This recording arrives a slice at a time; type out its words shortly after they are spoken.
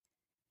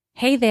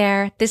Hey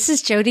there, this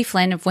is Jody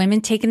Flynn of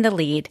Women Taking the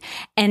Lead.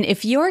 And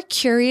if you're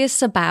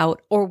curious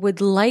about or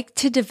would like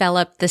to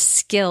develop the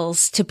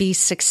skills to be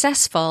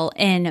successful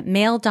in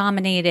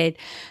male-dominated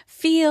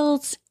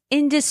fields,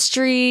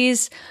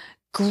 industries,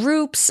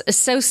 groups,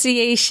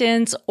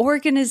 associations,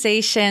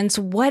 organizations,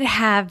 what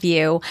have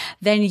you,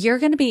 then you're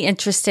going to be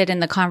interested in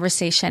the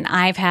conversation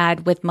I've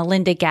had with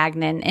Melinda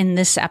Gagnon in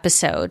this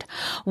episode.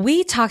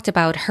 We talked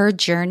about her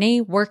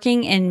journey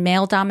working in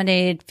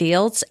male-dominated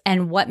fields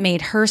and what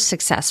made her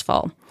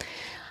successful.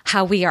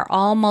 How we are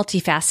all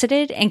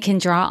multifaceted and can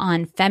draw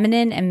on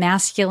feminine and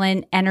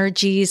masculine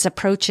energies,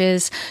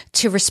 approaches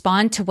to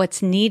respond to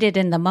what's needed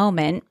in the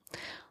moment.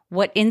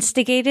 What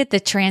instigated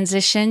the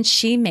transition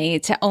she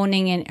made to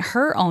owning in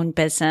her own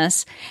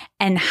business,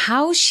 and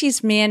how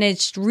she's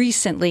managed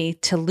recently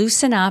to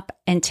loosen up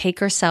and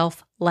take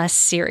herself less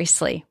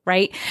seriously,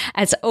 right?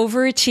 As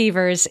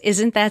overachievers,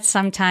 isn't that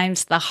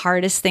sometimes the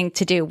hardest thing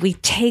to do? We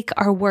take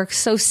our work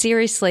so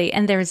seriously,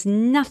 and there's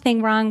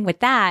nothing wrong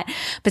with that,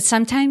 but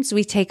sometimes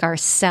we take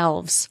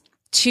ourselves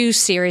too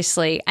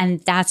seriously,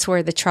 and that's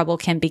where the trouble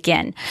can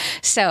begin.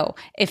 So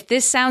if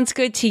this sounds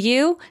good to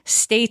you,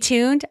 stay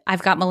tuned.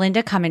 I've got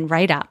Melinda coming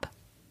right up.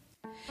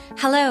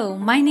 Hello,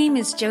 my name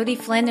is Jody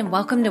Flynn, and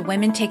welcome to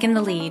Women Taking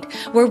the Lead,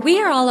 where we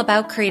are all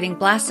about creating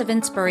blasts of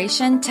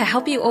inspiration to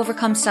help you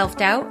overcome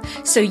self-doubt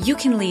so you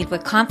can lead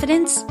with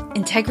confidence,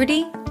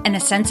 integrity, and a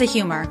sense of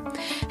humor.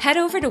 Head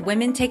over to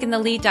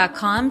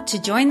womentakingthelead.com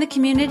to join the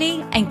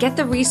community and get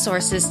the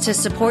resources to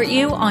support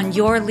you on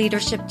your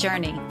leadership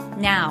journey.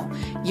 Now,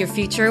 your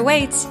future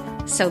awaits,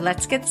 so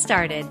let's get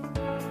started.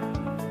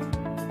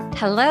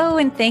 Hello,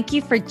 and thank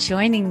you for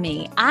joining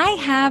me. I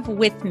have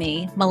with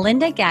me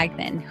Melinda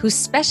Gagnon, who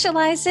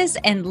specializes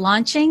in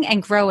launching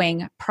and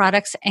growing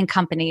products and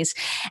companies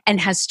and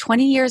has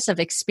 20 years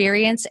of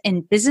experience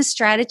in business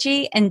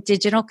strategy and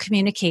digital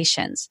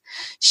communications.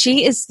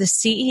 She is the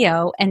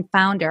CEO and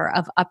founder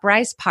of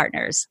Uprise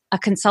Partners, a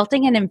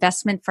consulting and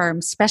investment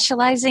firm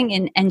specializing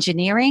in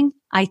engineering,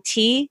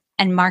 IT,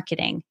 and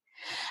marketing.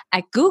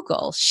 At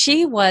Google,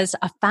 she was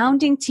a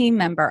founding team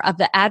member of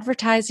the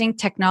Advertising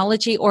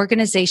Technology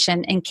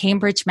Organization in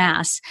Cambridge,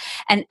 Mass.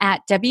 And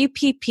at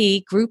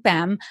WPP Group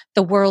M,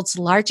 the world's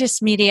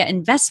largest media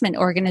investment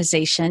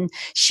organization,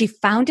 she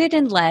founded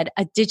and led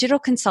a digital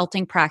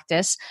consulting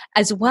practice,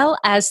 as well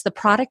as the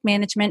product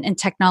management and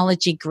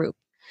technology group.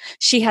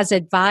 She has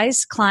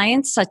advised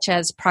clients such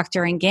as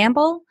Procter &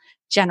 Gamble,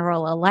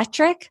 General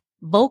Electric,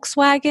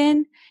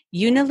 Volkswagen,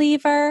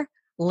 Unilever,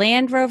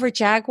 Land Rover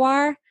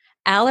Jaguar,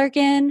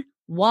 Allergan,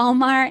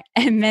 Walmart,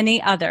 and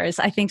many others.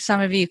 I think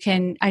some of you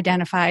can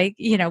identify,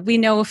 we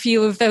know a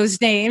few of those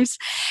names.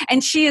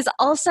 And she is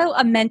also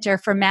a mentor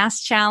for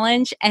Mass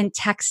Challenge and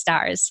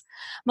Techstars.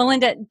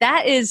 Melinda,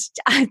 that is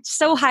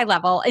so high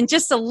level, and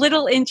just a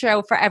little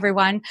intro for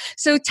everyone.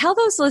 So tell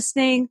those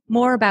listening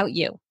more about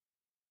you.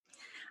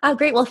 Oh,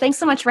 great. Well, thanks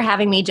so much for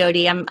having me,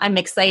 Jody. I'm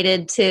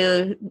excited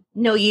to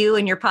know you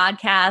and your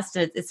podcast.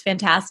 It's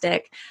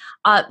fantastic.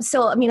 A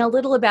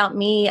little about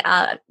me.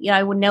 I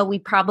would know we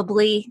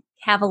probably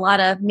have a lot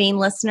of Maine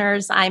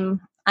listeners.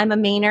 I'm a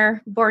Mainer,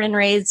 born and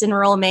raised in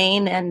rural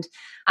Maine, and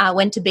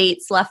went to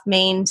Bates, left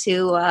Maine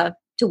to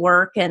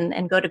work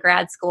and go to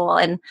grad school.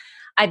 And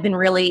I've been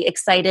really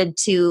excited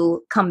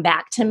to come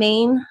back to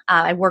Maine.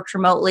 I worked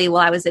remotely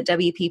while I was at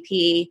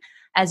WPP,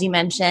 as you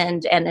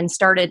mentioned, and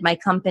started my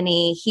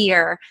company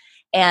here.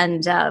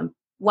 And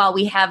while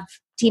we have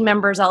team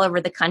members all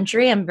over the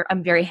country,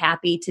 I'm very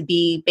happy to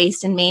be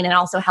based in Maine and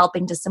also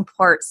helping to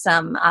support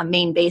some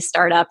Maine-based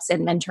startups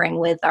and mentoring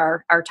with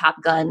our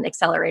Top Gun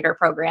Accelerator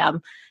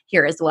program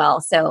here as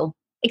well. So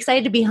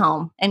excited to be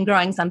home and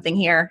growing something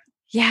here.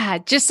 Yeah,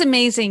 just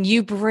amazing.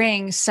 You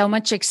bring so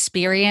much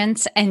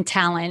experience and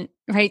talent,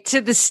 right,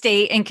 to the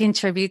state and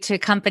contribute to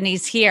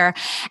companies here.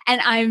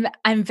 And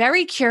I'm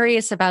very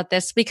curious about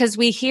this because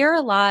we hear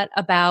a lot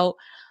about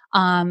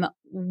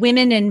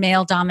women in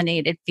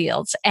male-dominated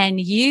fields,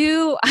 and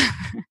you,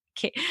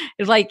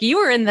 you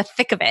were in the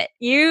thick of it.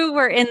 You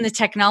were in the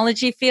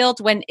technology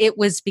field when it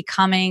was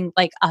becoming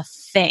like a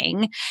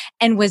thing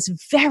and was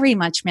very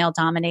much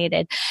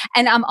male-dominated.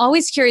 And I'm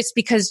always curious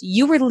because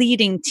you were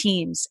leading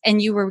teams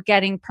and you were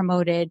getting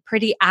promoted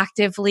pretty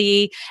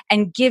actively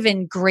and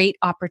given great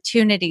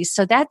opportunities.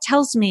 So that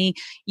tells me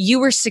you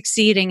were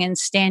succeeding and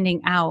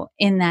standing out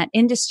in that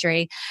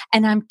industry.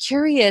 And I'm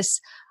curious,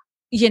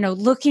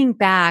 looking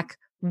back,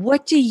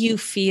 what do you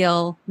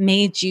feel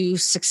made you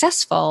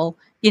successful,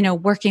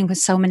 working with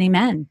so many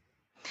men?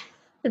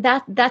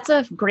 That's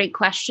a great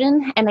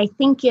question. And I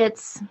think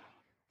it's,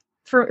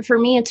 for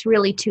me, it's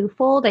really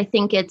twofold. I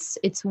think it's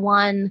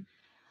one,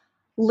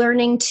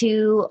 learning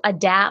to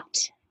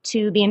adapt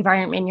to the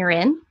environment you're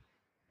in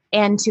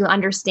and to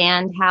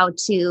understand how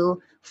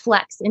to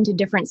flex into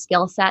different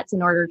skill sets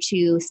in order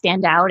to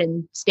stand out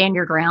and stand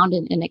your ground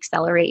and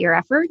accelerate your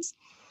efforts.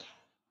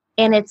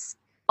 And it's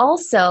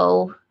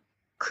also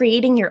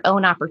creating your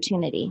own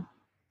opportunity,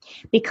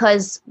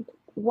 because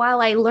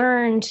while I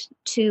learned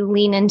to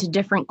lean into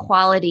different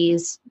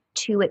qualities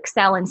to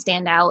excel and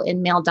stand out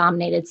in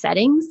male-dominated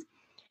settings,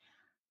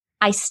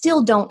 I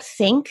still don't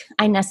think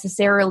I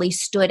necessarily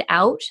stood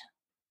out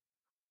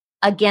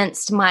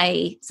against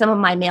some of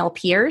my male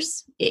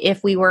peers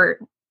if we were,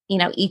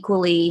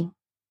 equally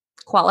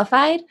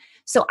qualified.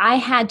 So I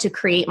had to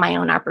create my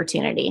own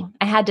opportunity.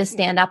 I had to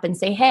stand up and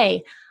say,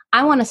 hey,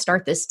 I want to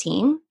start this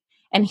team.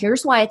 And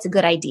here's why it's a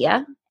good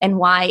idea and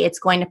why it's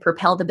going to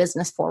propel the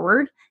business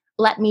forward.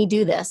 Let me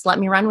do this. Let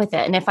me run with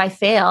it. And if I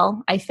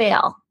fail, I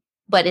fail.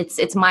 But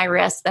it's my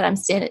risk that I'm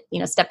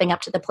stepping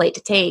up to the plate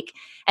to take.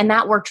 And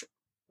that worked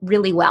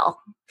really well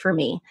for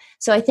me.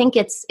 So I think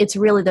it's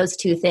really those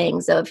two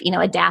things of,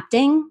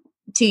 adapting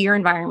to your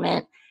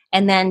environment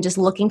and then just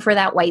looking for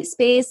that white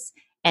space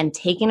and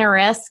taking a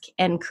risk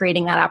and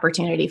creating that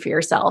opportunity for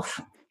yourself.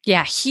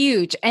 Yeah,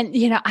 huge. And,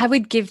 I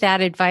would give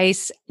that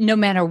advice no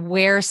matter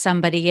where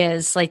somebody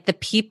is. Like the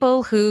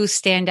people who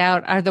stand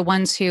out are the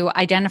ones who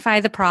identify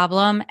the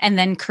problem and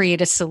then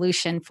create a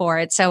solution for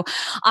it. So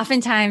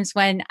oftentimes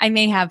when I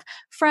may have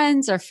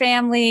friends or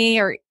family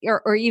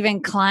or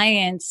even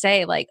clients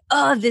say like,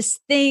 oh, this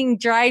thing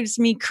drives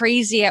me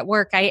crazy at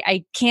work.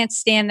 I can't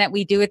stand that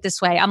we do it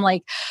this way. I'm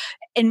like,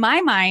 in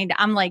my mind,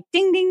 I'm like,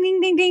 ding, ding,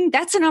 ding, ding, ding.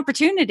 That's an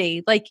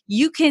opportunity. Like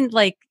you can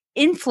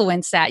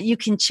influence that. You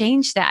can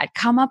change that,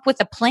 come up with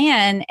a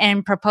plan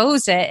and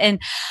propose it. And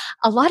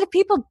a lot of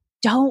people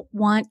don't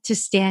want to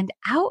stand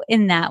out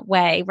in that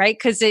way, right?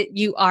 Because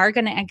you are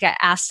going to get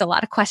asked a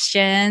lot of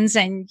questions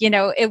and,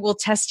 it will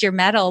test your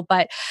mettle.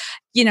 But,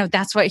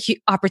 that's what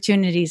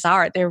opportunities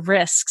are. They're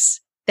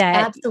risks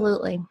that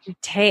absolutely you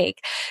take.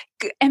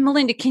 And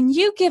Melinda, can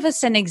you give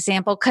us an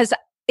example? Because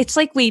it's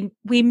like we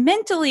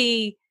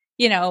mentally,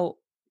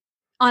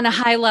 on a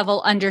high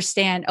level,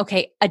 understand,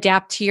 okay,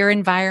 adapt to your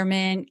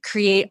environment,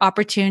 create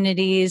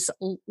opportunities,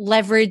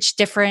 leverage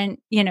different,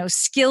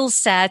 skill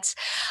sets,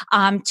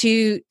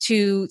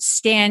 to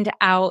stand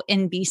out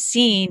and be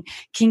seen.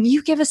 Can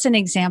you give us an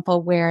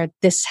example where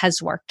this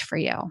has worked for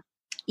you?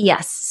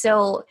 Yes.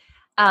 So,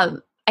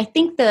 I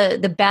think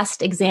the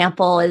best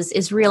example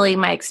is really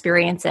my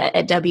experience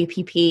at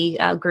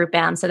WPP Group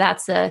M. So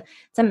it's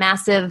a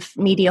massive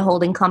media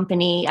holding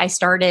company. I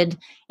started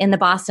in the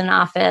Boston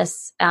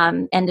office,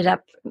 ended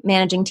up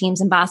managing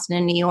teams in Boston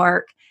and New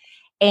York.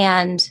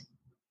 And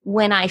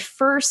when I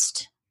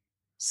first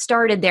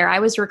started there, I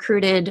was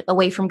recruited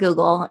away from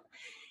Google.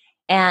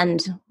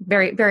 And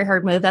very, very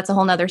hard move. That's a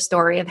whole nother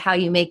story of how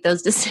you make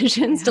those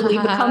decisions to leave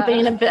a company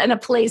in a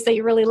place that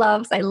you really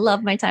love. I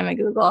love my time at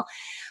Google.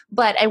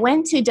 But I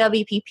went to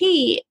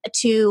WPP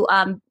to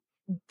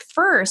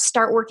first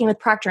start working with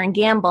Procter &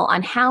 Gamble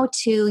on how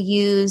to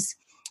use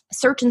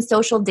search and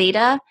social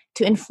data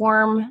to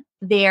inform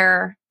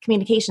their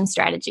communication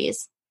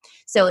strategies.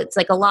 So it's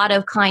like a lot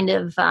of kind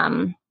of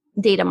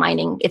data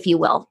mining, if you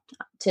will,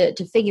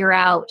 to figure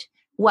out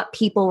what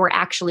people were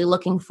actually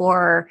looking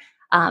for,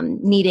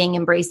 needing,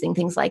 embracing,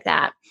 things like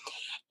that.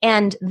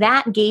 And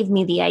that gave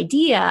me the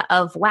idea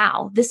of,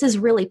 wow, this is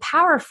really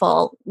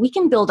powerful. We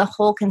can build a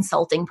whole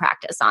consulting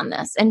practice on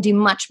this and do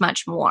much,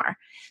 much more.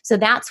 So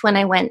that's when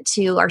I went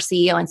to our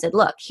CEO and said,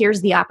 look,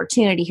 here's the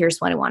opportunity. Here's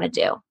what I want to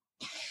do.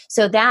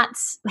 So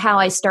that's how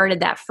I started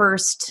that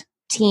first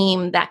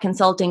team, that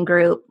consulting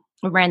group.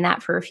 I ran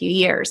that for a few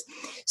years.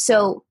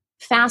 So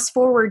fast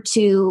forward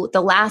to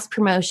the last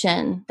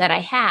promotion that I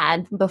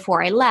had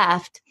before I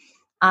left,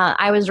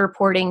 I was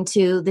reporting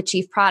to the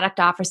chief product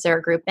officer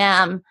at Group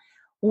M.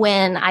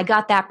 When I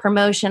got that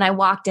promotion, I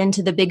walked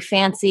into the big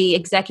fancy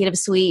executive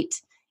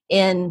suite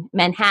in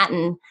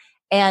Manhattan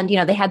and,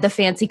 they had the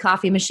fancy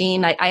coffee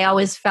machine. I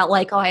always felt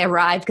like, I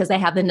arrived because I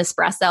have the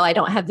Nespresso. I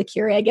don't have the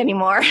Keurig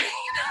anymore.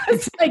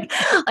 It's like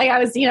I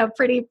was,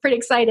 pretty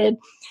excited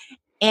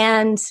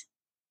and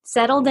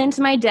settled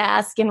into my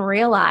desk and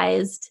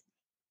realized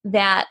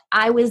that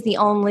I was the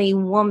only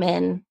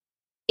woman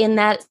in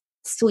that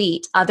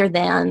suite other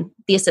than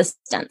the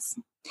assistants.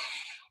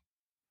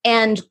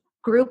 And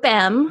Group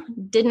M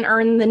didn't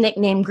earn the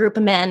nickname Group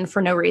of Men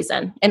for no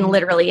reason. And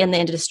literally in the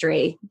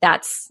industry,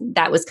 that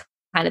was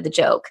kind of the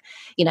joke,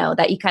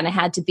 that you kind of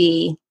had to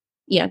be,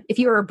 if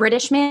you were a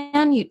British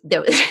man, you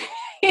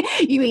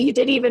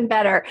did even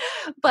better.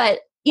 But,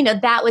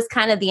 that was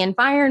kind of the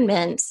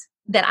environment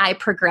that I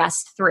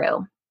progressed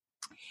through.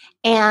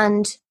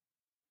 And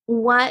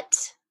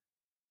what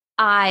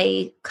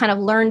I kind of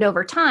learned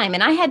over time,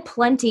 and I had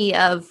plenty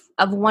of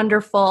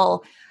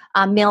wonderful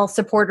male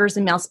supporters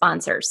and male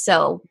sponsors.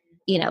 So,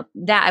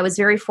 that I was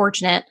very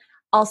fortunate.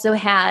 Also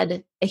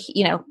had,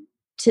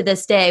 to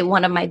this day,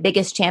 one of my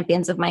biggest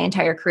champions of my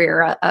entire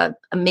career, a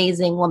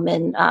amazing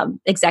woman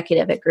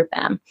executive at Group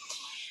M.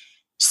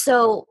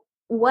 So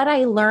what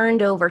I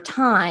learned over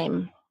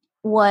time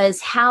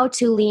was how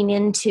to lean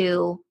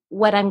into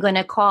what I'm going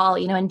to call,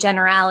 in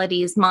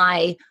generalities,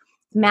 my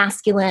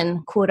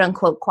masculine, quote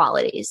unquote,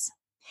 qualities.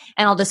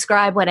 And I'll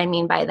describe what I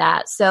mean by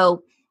that.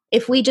 So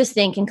if we just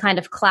think in kind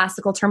of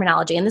classical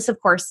terminology, and this, of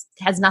course,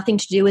 has nothing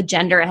to do with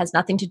gender, it has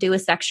nothing to do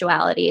with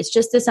sexuality. It's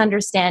just this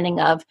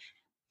understanding of,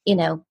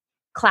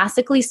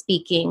 classically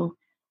speaking,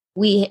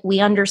 we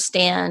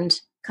understand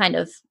kind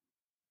of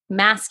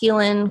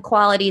masculine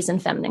qualities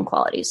and feminine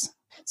qualities.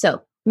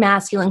 So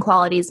masculine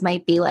qualities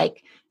might be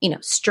like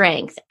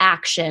strength,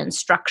 action,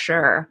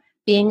 structure,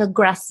 being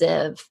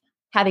aggressive,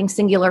 having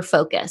singular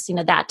focus,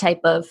 that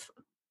type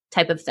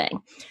of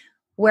thing.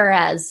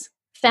 Whereas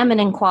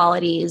feminine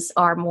qualities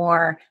are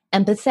more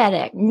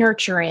empathetic,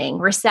 nurturing,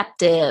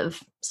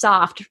 receptive,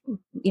 soft,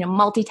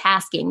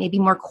 multitasking, maybe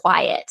more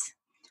quiet,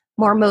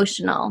 more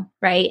emotional,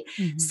 right?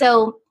 Mm-hmm.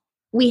 So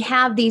we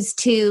have these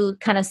two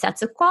kind of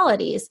sets of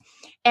qualities,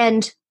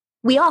 and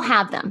we all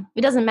have them.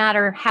 It doesn't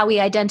matter how we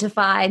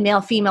identify,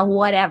 male, female,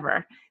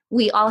 whatever.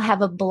 We all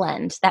have a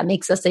blend that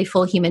makes us a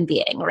full human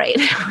being, right?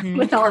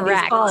 With all of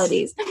these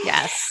qualities.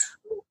 Yes.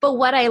 But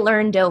what I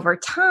learned over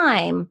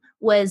time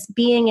was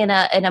being in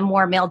a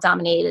more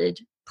male-dominated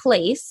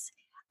place,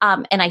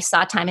 and I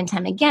saw time and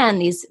time again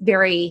these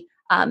very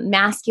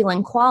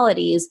masculine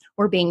qualities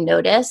were being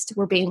noticed,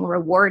 were being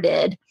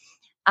rewarded.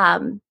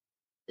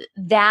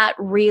 That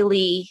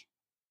really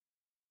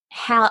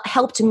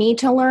helped me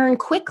to learn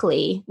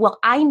quickly, well,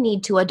 I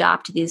need to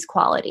adopt these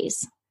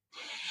qualities.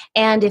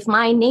 And if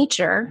my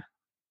nature,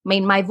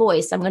 my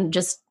voice, I'm going to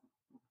just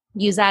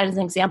use that as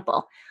an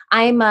example.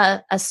 I'm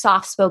a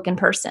soft-spoken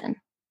person.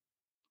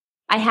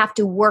 I have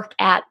to work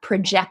at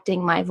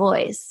projecting my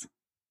voice.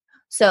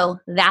 So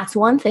that's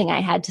one thing I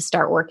had to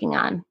start working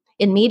on.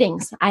 In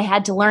meetings, I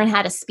had to learn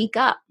how to speak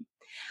up.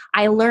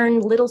 I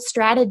learned little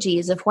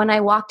strategies of when I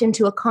walked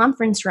into a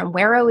conference room,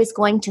 where I was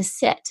going to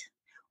sit.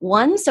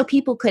 One, so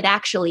people could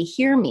actually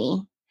hear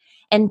me.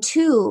 And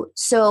two,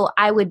 so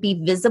I would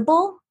be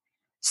visible,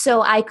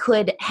 so I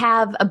could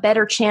have a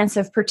better chance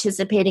of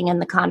participating in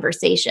the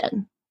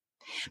conversation.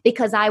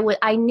 Because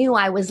I knew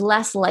I was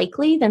less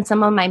likely than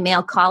some of my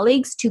male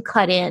colleagues to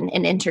cut in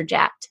and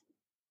interject.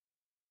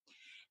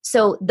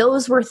 So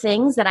those were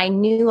things that I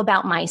knew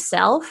about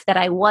myself that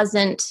I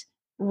wasn't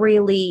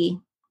really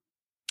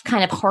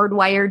kind of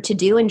hardwired to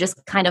do, and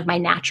just kind of my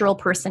natural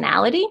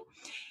personality.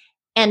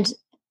 And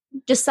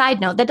just side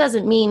note, that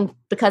doesn't mean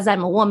because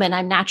I'm a woman,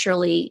 I'm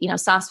naturally,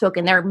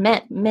 soft-spoken. There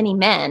are many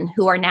men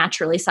who are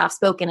naturally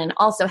soft-spoken and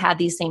also have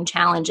these same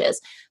challenges.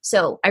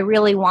 So I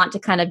really want to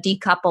kind of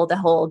decouple the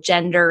whole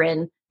gender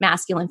and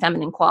masculine,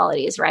 feminine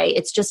qualities, right?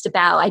 It's just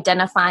about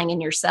identifying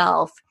in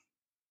yourself,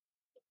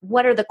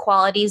 what are the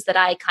qualities that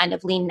I kind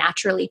of lean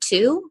naturally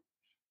to?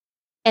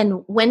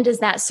 And when does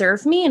that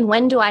serve me? And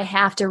when do I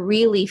have to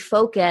really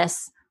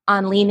focus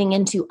on leaning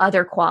into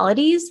other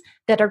qualities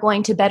that are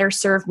going to better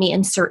serve me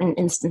in certain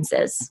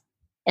instances,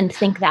 and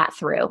think that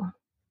through.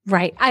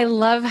 Right. I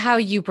love how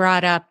you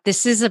brought up,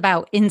 this is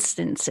about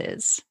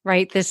instances,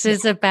 right? This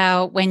is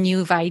about when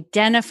you've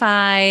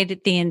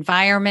identified the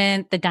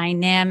environment, the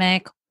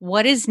dynamic,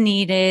 what is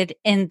needed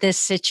in this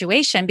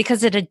situation,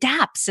 because it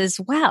adapts as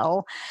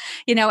well.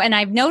 And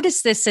I've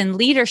noticed this in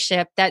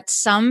leadership, that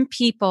some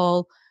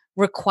people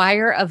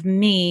require of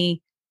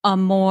me a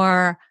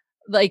more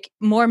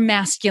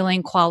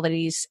masculine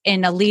qualities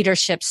in a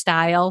leadership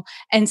style,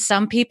 and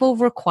some people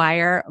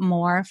require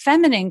more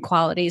feminine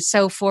qualities.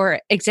 So for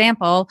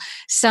example,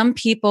 some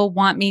people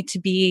want me to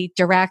be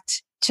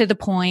direct, to the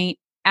point,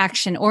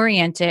 action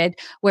oriented,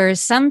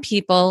 whereas some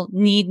people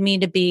need me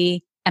to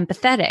be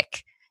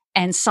empathetic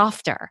and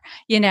softer,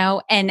 they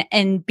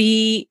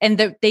need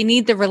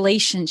the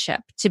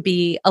relationship to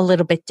be a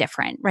little bit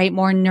different, right?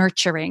 More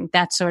nurturing,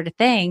 that sort of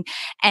thing.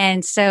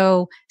 And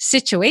so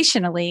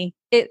situationally,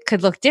 it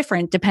could look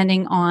different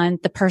depending on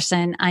the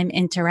person I'm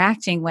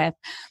interacting with.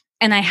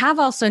 And I have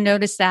also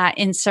noticed that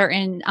in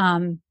certain,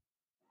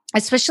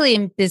 especially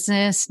in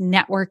business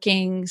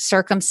networking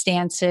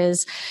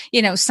circumstances,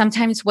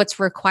 sometimes what's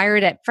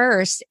required at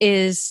first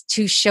is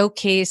to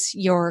showcase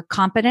your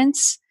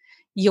competence,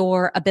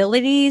 your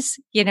abilities,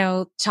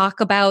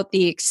 talk about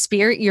the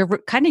experience,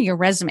 your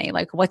resume,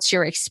 like what's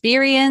your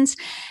experience.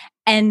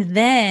 And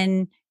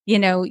then,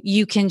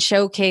 you can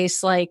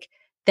showcase like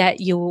that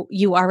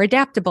you are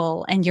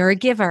adaptable and you're a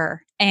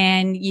giver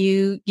and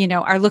you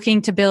are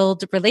looking to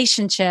build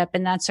relationship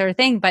and that sort of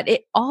thing. But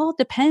it all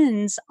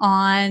depends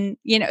on,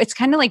 it's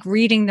kind of like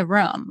reading the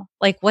room,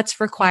 like what's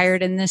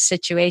required in this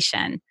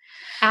situation.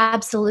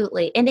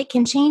 Absolutely. And it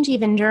can change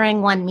even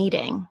during one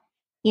meeting,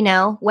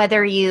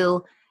 whether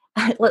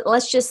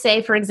let's just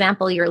say, for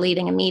example, you're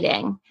leading a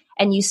meeting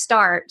and you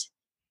start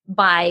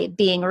by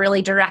being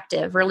really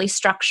directive, really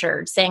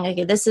structured, saying,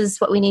 okay, this is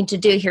what we need to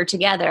do here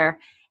together.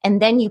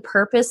 And then you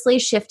purposely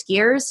shift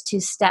gears to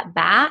step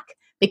back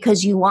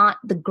because you want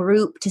the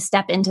group to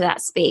step into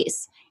that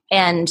space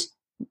and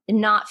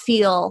not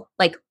feel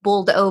like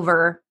bowled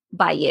over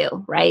by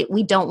you, right?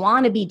 We don't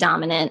want to be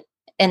dominant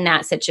in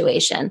that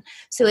situation.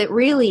 So it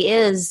really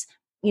is,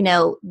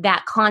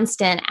 that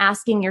constant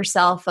asking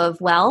yourself of,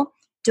 well,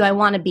 do I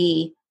want to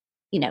be,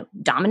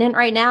 dominant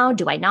right now?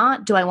 Do I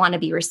not? Do I want to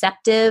be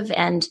receptive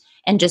and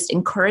just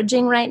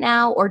encouraging right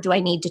now? Or do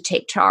I need to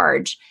take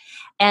charge?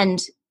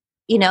 And,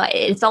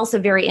 it's also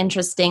very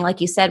interesting,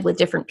 like you said, with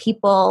different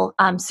people,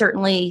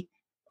 certainly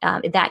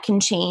that can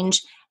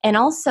change. And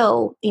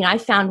also, I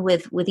found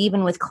with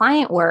even with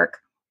client work,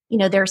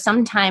 there are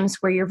some times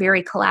where you're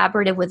very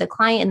collaborative with a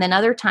client, and then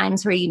other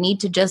times where you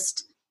need to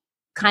just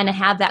kind of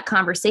have that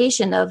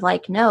conversation of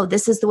like, no,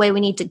 this is the way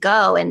we need to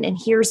go. And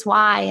here's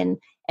why.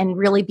 and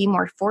really be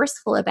more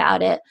forceful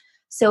about it.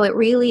 So it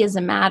really is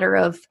a matter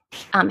of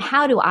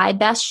how do I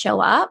best show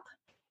up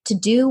to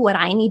do what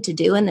I need to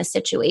do in this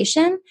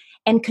situation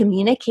and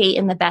communicate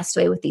in the best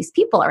way with these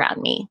people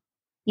around me,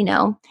 you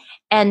know?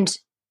 And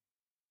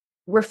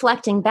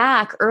reflecting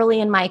back early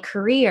in my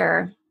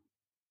career,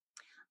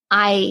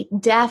 I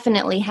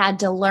definitely had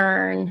to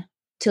learn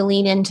to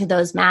lean into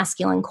those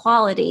masculine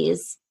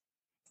qualities.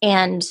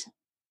 And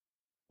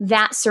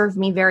that served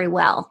me very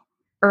well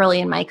early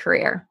in my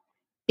career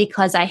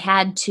because I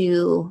had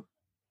to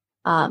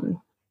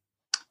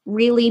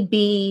really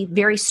be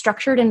very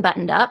structured and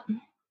buttoned up.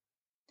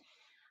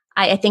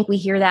 I think we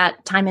hear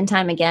that time and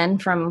time again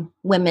from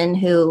women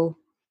who,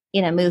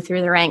 move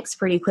through the ranks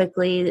pretty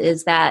quickly,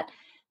 is that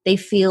they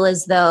feel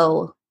as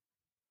though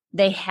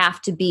they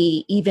have to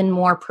be even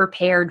more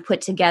prepared,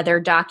 put together,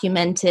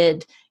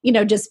 documented,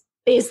 just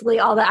basically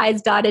all the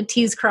I's dotted,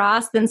 T's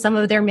crossed than some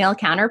of their male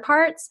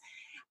counterparts.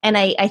 And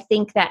I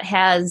think that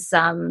has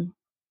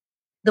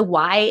the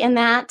why in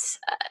that,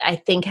 I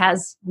think,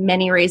 has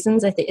many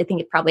reasons. I think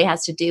it probably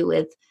has to do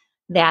with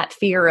that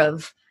fear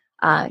of,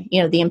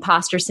 the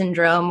imposter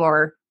syndrome,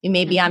 or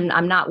maybe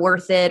I'm not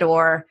worth it,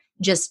 or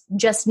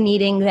just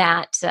needing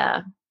that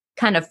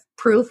kind of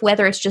proof,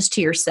 whether it's just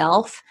to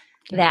yourself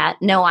that,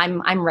 no,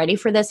 I'm ready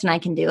for this and I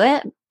can do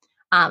it.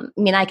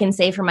 I can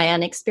say from my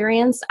own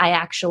experience, I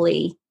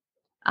actually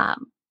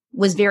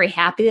was very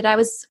happy that I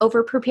was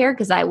over prepared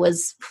because I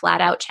was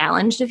flat out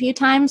challenged a few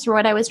times for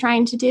what I was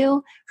trying to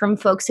do from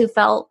folks who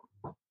felt,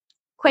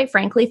 quite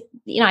frankly,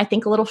 I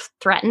think a little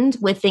threatened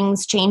with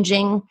things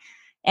changing.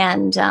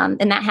 And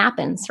that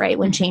happens, right?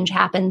 When change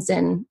happens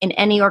in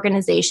any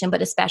organization,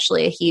 but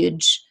especially a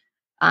huge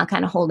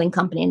kind of holding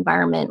company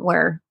environment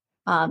where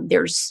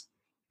there's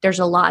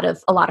a lot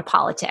of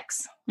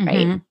politics,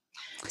 right?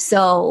 Mm-hmm.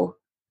 So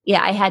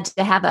yeah, I had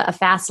to have a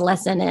fast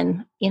lesson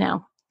in,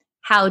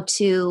 how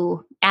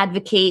to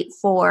advocate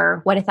for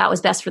what I thought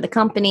was best for the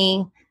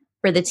company,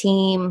 for the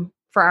team,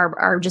 for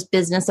our just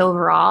business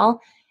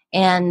overall,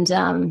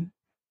 and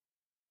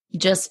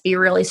just be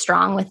really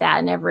strong with that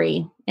in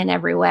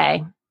every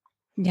way.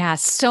 Yeah,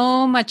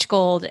 so much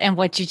gold in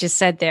what you just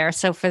said there.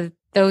 So for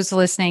those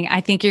listening,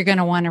 I think you're going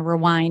to want to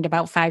rewind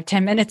about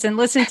 5-10 minutes and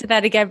listen to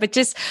that again. But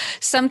just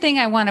something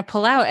I want to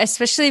pull out,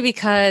 especially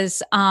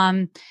because,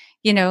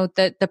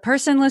 the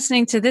person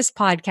listening to this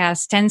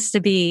podcast tends to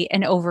be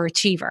an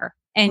overachiever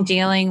and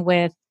dealing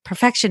with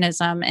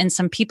perfectionism and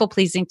some people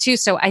pleasing too.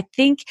 So I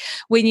think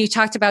when you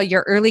talked about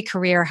your early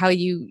career, how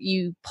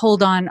you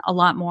pulled on a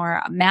lot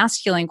more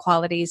masculine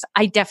qualities,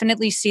 I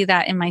definitely see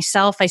that in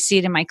myself. I see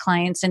it in my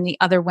clients and the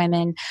other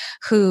women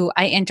who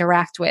I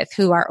interact with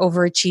who are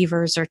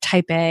overachievers or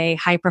type A,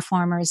 high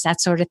performers,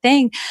 that sort of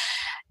thing.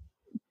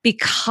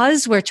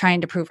 Because we're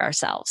trying to prove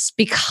ourselves,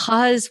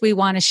 because we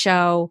want to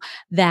show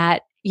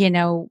that,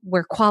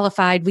 we're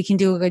qualified, we can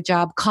do a good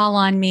job, call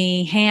on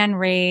me, hand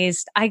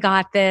raised, I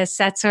got this,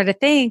 that sort of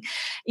thing.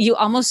 You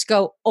almost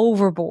go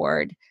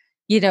overboard,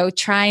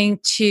 trying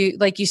to,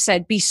 like you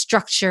said, be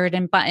structured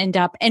and buttoned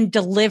up and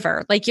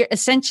deliver. Like you're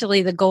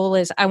essentially, the goal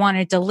is I want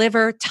to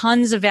deliver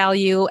tons of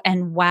value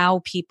and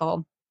wow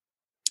people.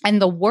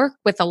 And the work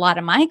with a lot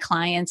of my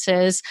clients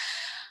is,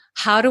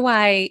 how do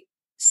I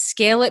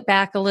scale it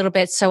back a little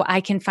bit so I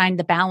can find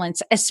the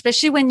balance,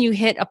 especially when you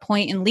hit a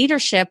point in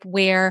leadership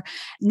where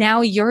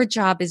now your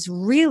job is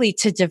really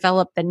to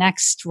develop the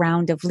next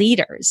round of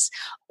leaders,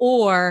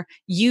 or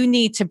you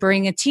need to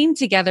bring a team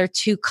together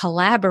to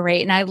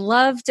collaborate. And I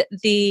loved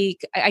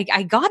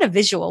I got a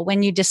visual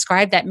when you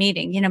described that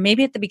meeting.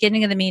 Maybe at the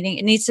beginning of the meeting,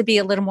 it needs to be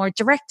a little more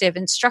directive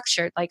and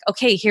structured. Like,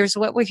 okay, here's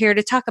what we're here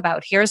to talk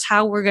about. Here's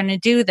how we're going to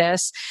do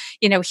this.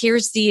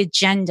 Here's the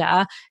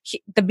agenda.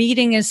 The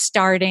meeting is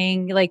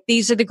starting. Like,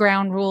 these are the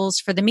ground rules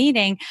for the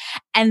meeting.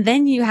 And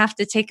then you have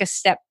to take a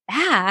step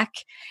back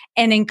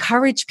and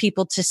encourage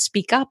people to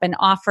speak up and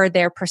offer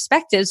their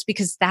perspectives,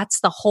 because that's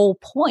the whole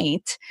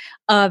point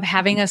of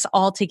having us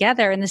all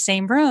together in the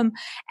same room.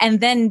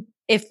 And then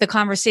if the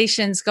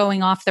conversation's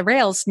going off the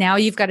rails, now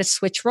you've got to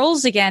switch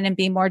roles again and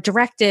be more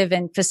directive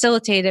and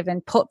facilitative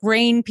and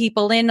rein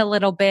people in a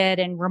little bit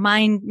and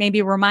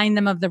remind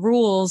them of the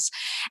rules.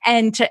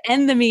 And to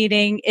end the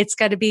meeting, it's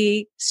got to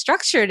be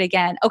structured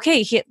again.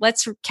 Okay,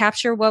 let's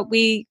capture what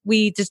we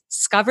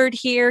discovered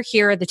here.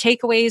 Here are the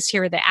takeaways.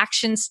 Here are the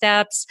action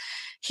steps.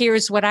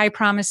 Here's what I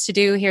promised to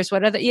do. Here's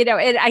what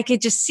I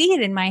could just see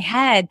it in my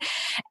head.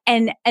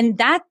 And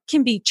that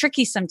can be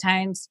tricky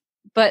sometimes,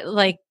 but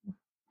like,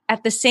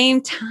 at the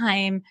same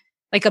time,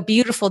 like a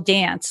beautiful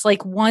dance.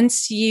 Like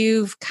once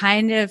you've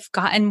kind of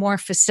gotten more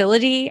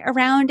facility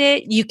around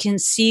it, you can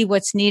see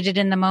what's needed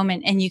in the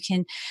moment. And you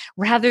can,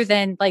 rather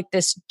than like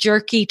this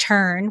jerky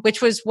turn,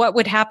 which was what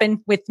would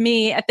happen with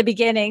me at the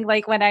beginning,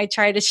 like when I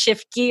try to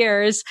shift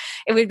gears,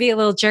 it would be a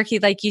little jerky.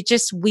 Like you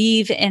just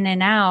weave in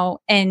and out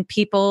and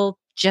people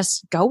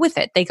just go with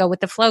it. They go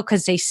with the flow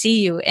because they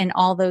see you in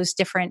all those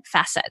different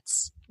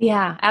facets.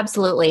 Yeah,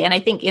 absolutely. And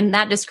I think in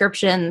that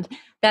description,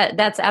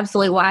 that's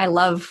absolutely why I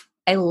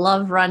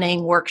love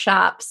running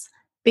workshops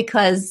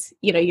because,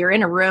 you're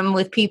in a room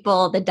with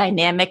people, the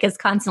dynamic is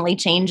constantly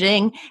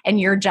changing, and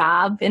your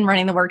job in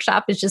running the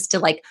workshop is just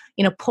to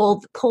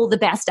pull the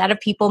best out of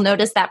people,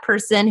 notice that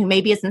person who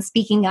maybe isn't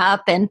speaking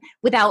up, and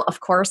without,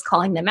 of course,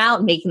 calling them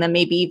out, making them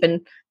maybe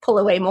even pull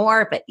away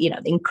more, but,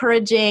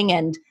 encouraging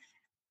and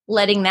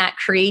letting that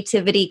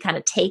creativity kind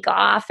of take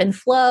off and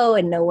flow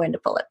and know when to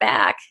pull it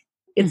back.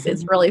 It's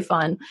really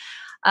fun.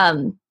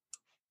 And,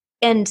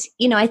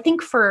 I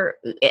think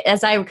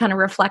as I kind of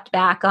reflect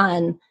back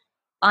on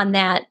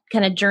that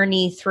kind of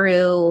journey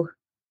through,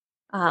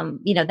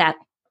 that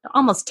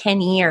almost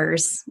 10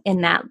 years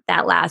in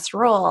that last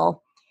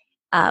role,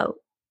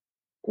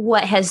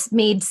 what has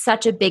made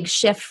such a big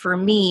shift for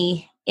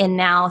me in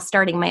now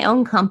starting my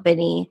own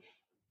company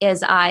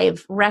is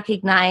I've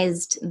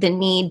recognized the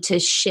need to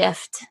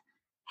shift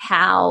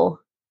how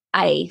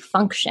I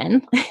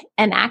function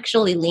and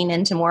actually lean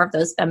into more of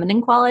those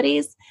feminine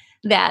qualities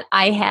that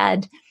I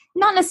had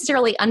not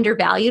necessarily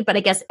undervalued, but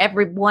I guess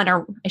everyone,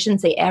 or I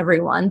shouldn't say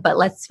everyone, but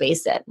let's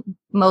face it,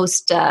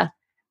 most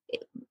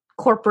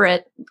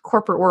corporate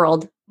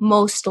world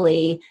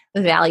mostly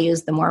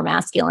values the more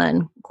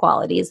masculine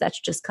qualities. That's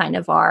just kind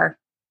of our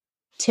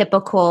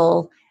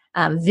typical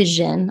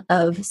vision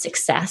of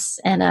success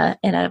and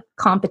a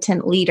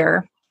competent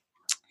leader.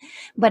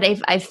 But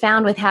I've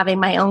found with having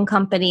my own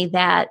company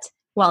that,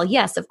 well,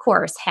 yes, of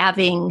course,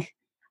 having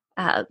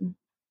a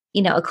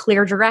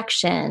clear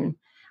direction,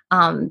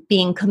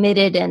 being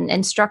committed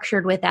and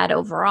structured with that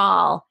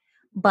overall,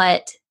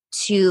 but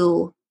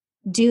to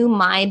do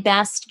my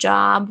best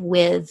job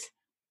with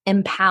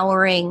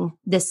empowering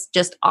this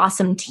just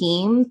awesome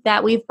team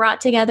that we've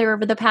brought together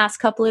over the past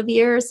couple of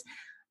years,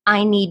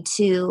 I need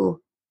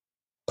to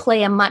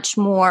play a much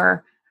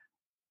more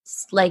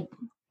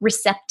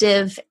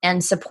receptive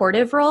and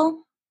supportive role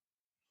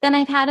than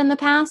I've had in the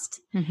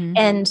past. Mm-hmm.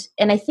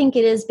 And I think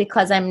it is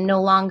because I'm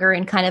no longer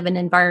in kind of an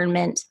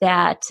environment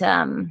that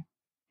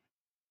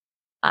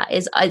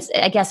is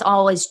I guess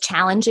always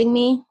challenging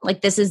me.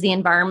 Like, this is the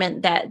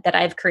environment that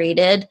I've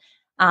created,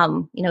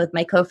 with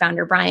my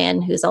co-founder,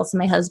 Brian, who's also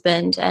my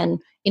husband,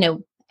 and,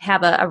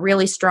 have a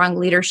really strong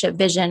leadership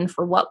vision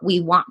for what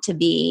we want to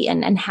be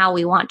and how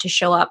we want to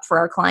show up for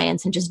our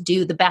clients and just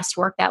do the best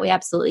work that we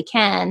absolutely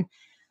can.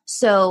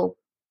 So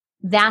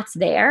that's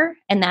there,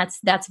 and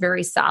that's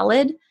very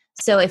solid.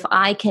 So if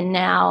I can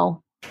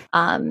now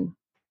kind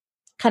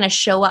of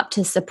show up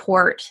to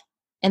support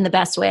in the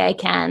best way I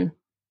can,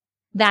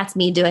 that's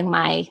me doing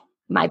my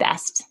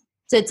best.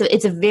 So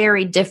it's a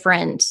very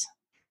different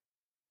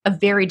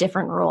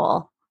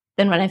role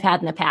than what I've had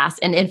in the past.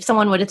 And if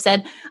someone would have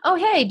said, "Oh,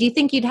 hey, do you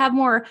think you'd have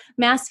more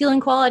masculine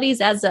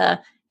qualities as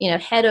a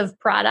head of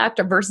product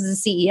or versus a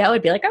CEO?"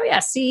 I'd be like, "Oh yeah,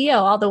 CEO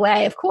all the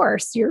way. Of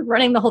course, you're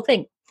running the whole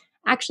thing."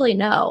 Actually,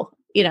 no.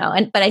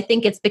 But I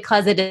think it's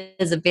because it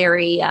is a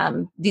very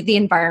the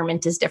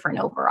environment is different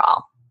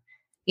overall,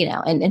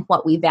 and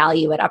what we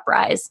value at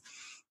Uprise.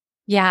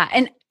 Yeah.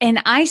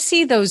 And I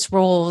see those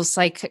roles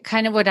like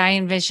kind of what I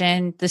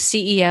envision the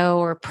CEO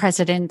or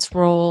president's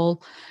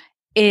role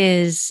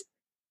is.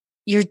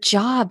 Your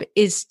job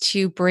is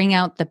to bring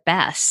out the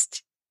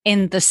best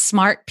in the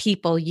smart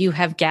people you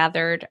have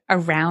gathered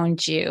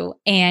around you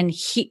and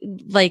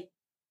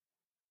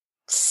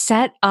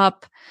set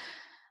up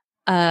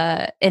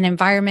an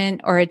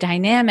environment or a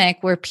dynamic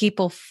where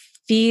people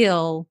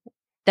feel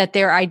that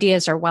their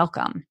ideas are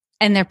welcome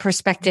and their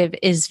perspective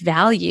is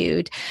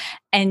valued.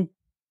 And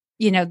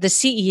the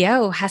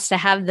CEO has to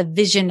have the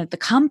vision of the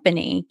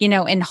company,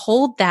 and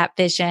hold that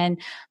vision,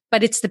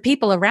 but it's the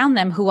people around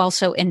them who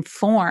also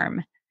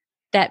inform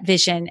that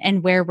vision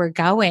and where we're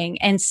going.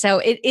 And so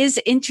it is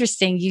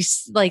interesting.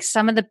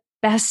 Some of the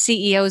best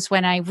CEOs,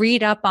 when I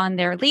read up on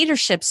their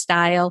leadership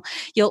style,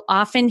 you'll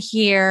often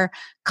hear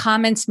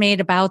comments made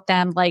about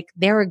them like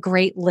they're a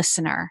great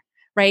listener,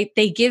 right?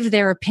 They give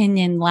their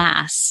opinion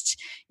last.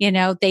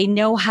 They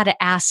know how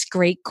to ask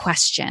great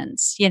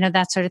questions,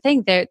 that sort of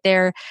thing.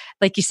 They're,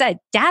 like you said,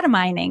 data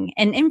mining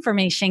and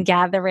information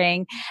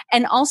gathering,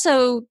 and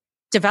also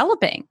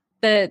developing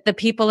the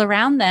people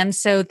around them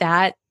so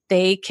that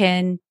they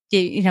can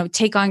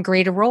take on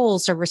greater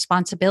roles or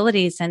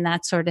responsibilities and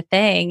that sort of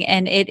thing.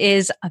 And it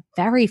is a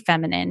very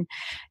feminine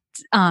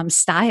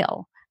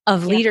style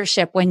of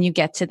leadership when you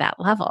get to that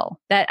level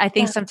that I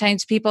think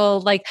sometimes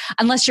people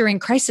unless you're in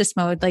crisis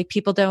mode,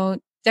 people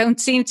don't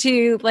seem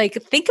to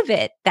think of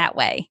it that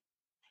way.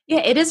 Yeah,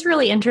 it is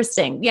really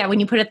interesting. Yeah,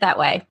 when you put it that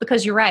way,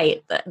 because you're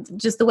right.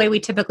 Just the way we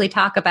typically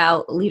talk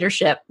about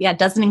leadership, it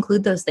doesn't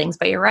include those things,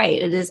 but you're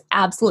right. It is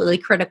absolutely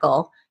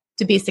critical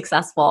to be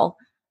successful,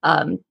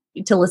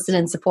 to listen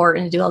and support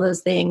and to do all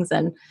those things.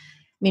 And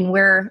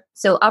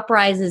so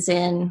Uprise is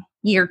in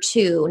year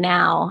 2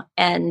 now,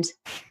 and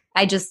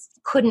I just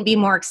couldn't be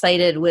more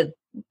excited with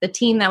the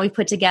team that we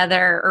put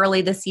together.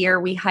 Early this year,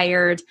 we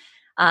hired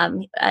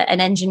an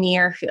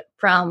engineer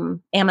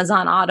from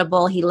Amazon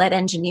Audible. He led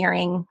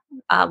engineering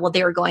while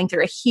they were going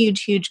through a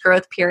huge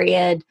growth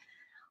period.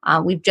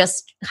 We've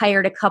just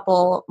hired a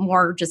couple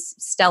more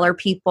just stellar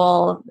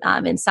people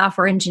in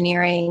software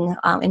engineering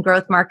and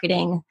growth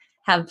marketing.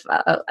 have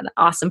an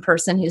awesome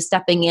person who's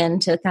stepping in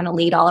to kind of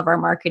lead all of our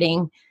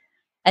marketing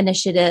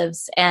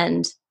initiatives.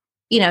 And,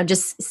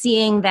 just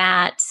seeing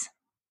that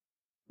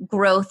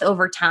growth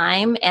over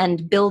time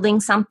and building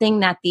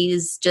something that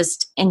these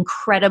just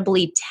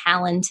incredibly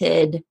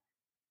talented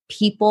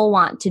people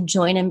want to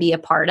join and be a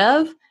part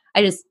of.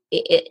 I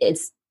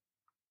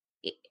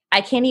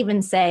can't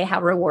even say how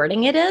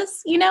rewarding it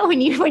is,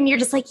 when you're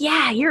just like,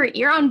 yeah,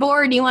 you're on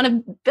board, you want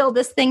to build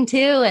this thing too.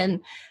 And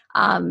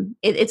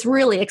it's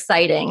really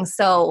exciting.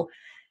 So,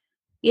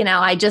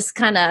 I just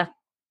kind of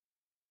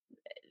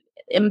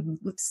am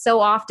so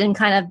often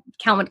kind of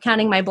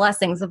counting my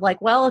blessings of like,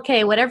 well,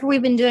 okay, whatever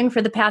we've been doing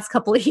for the past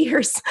couple of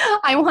years,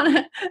 I want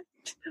to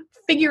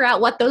figure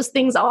out what those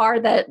things are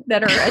that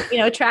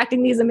are,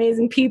 attracting these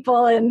amazing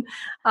people. And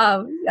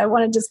I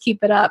want to just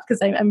keep it up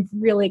because I'm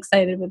really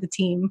excited with the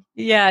team.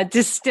 Yeah.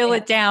 Distill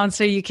it down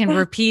so you can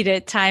repeat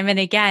it time and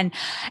again.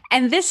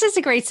 And this is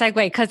a great segue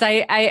because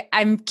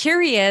I'm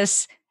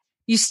curious.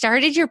 You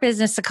started your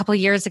business a couple of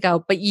years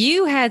ago, but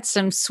you had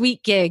some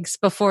sweet gigs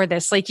before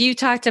this. Like you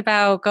talked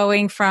about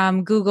going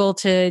from Google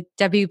to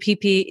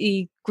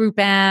WPP Group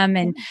M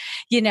and,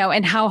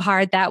 and how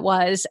hard that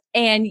was.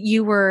 And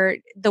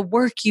the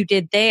work you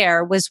did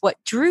there was what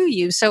drew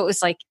you. So it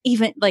was like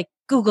even like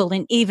Google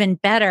and even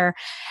better.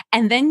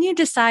 And then you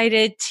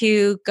decided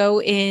to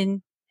go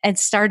in and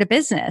start a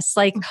business.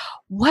 Like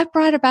what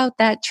brought about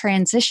that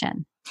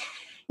transition?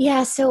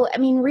 Yeah. So,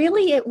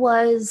 really it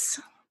was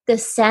the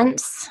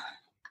sense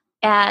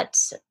at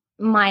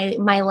my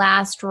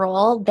last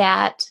role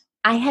that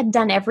I had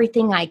done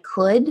everything I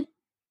could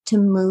to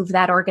move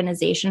that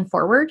organization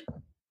forward.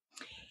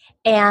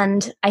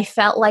 And I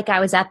felt like I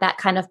was at that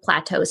kind of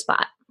plateau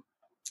spot.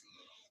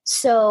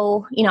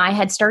 So, I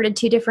had started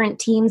 2 different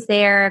teams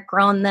there,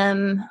 grown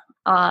them.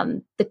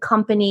 The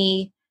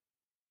company,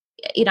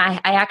 I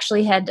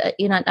actually had,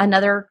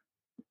 another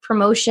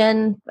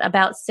promotion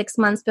about 6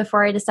 months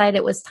before I decided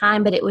it was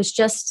time, but it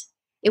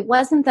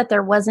wasn't that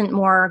there wasn't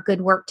more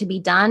good work to be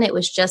done. It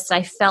was just,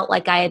 I felt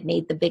like I had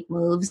made the big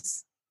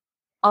moves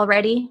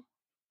already.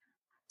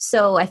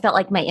 So I felt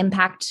like my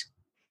impact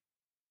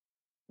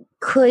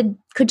could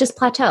just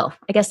plateau.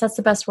 I guess that's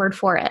the best word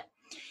for it.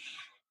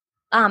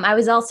 I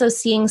was also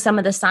seeing some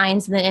of the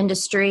signs in the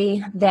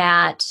industry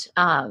that,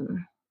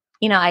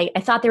 I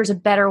thought there was a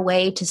better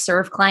way to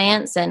serve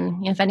clients.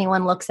 And if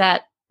anyone looks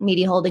at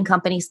media holding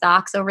company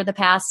stocks over the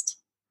past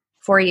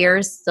 4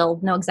 years, they'll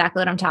know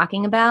exactly what I'm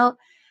talking about.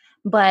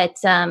 But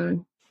I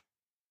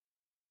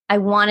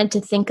wanted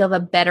to think of a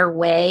better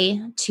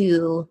way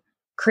to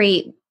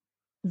create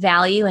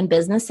value in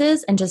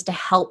businesses and just to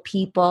help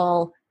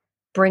people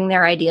bring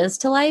their ideas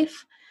to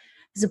life.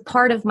 So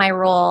part of my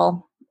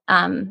role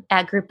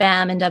at Group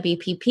M and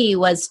WPP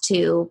was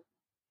to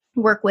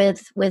work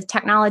with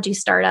technology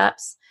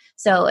startups.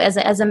 So as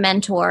a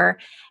mentor,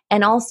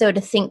 and also to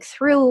think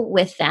through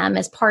with them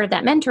as part of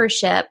that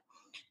mentorship,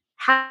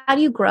 how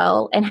do you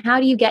grow and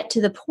how do you get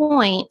to the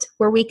point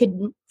where we could,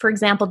 for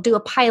example, do a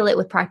pilot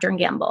with Procter &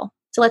 Gamble?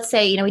 So let's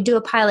say, we do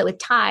a pilot with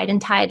Tide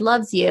and Tide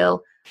loves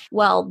you.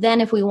 Well,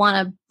 then if we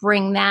want to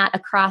bring that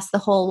across the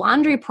whole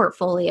laundry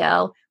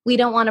portfolio, we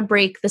don't want to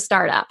break the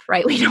startup,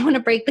 right? We don't want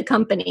to break the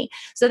company.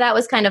 So that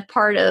was kind of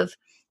part of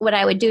what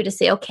I would do to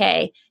say,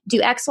 okay,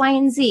 do X, Y,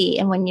 and Z.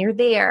 And when you're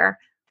there,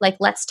 like,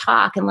 let's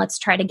talk and let's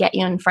try to get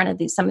you in front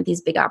of some of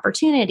these big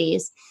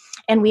opportunities.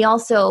 And we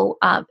also,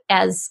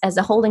 as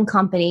a holding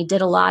company,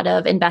 did a lot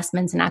of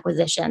investments and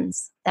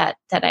acquisitions that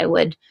I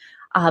would,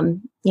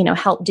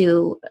 help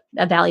do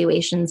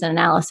evaluations and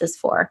analysis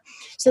for.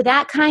 So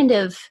that kind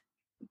of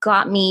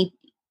got me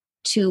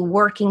to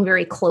working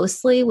very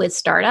closely with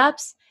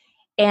startups.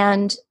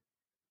 And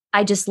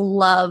I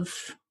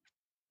love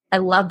the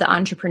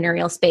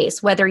entrepreneurial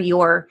space, whether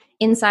you're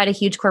inside a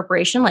huge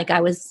corporation, like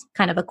I was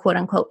kind of a quote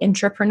unquote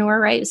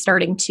intrapreneur, right?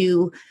 Starting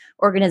 2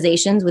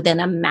 organizations within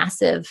a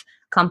massive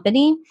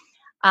company.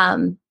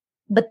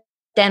 But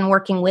then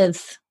working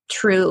with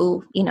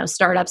true,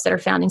 startups that are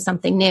founding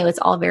something new, it's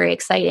all very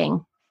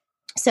exciting.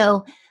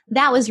 So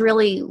that was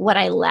really what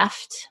I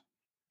left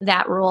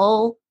that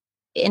role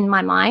in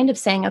my mind of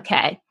saying,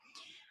 okay,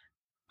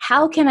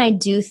 how can I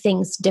do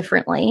things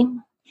differently?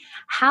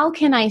 How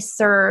can I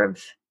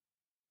serve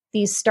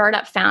these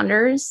startup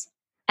founders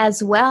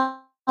as well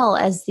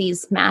as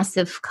these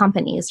massive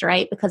companies,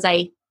 right? Because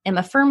I am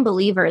a firm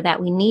believer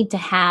that we need to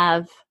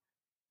have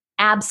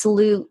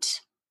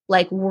absolute,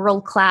 like,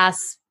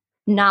 world-class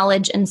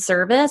knowledge and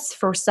service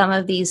for some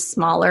of these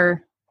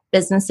smaller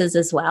businesses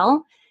as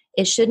well.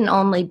 It shouldn't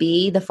only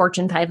be the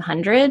Fortune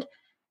 500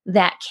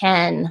 that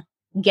can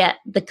get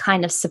the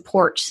kind of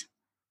support,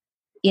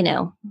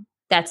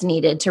 that's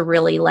needed to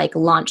really like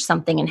launch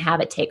something and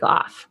have it take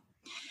off.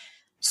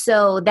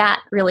 So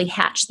that really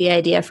hatched the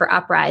idea for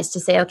Uprise to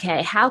say,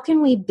 okay, how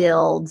can we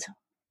build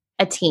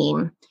a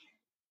team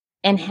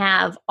and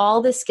have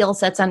all the skill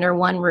sets under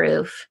one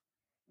roof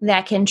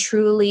that can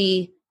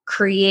truly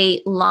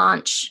create,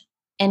 launch,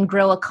 and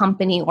grow a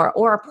company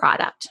or a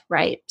product,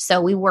 right?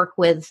 So we work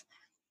with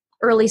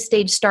early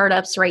stage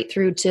startups right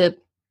through to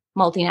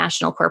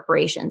multinational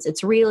corporations.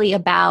 It's really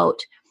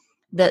about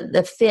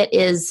the fit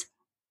is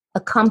a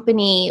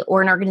company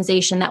or an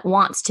organization that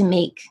wants to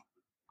make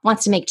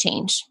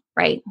change,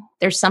 right?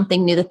 There's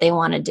something new that they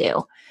want to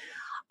do.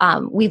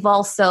 We've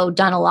also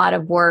done a lot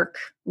of work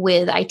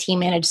with IT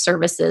managed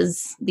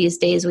services these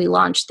days. We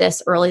launched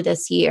this early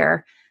this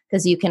year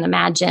because you can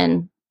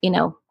imagine,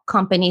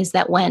 companies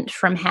that went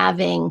from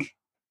having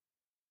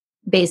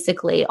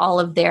basically all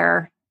of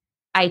their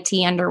IT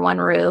under one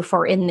roof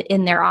or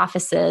in their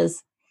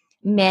offices.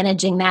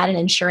 Managing that and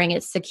ensuring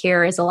it's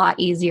secure is a lot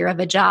easier of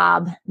a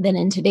job than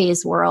in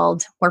today's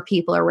world where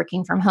people are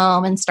working from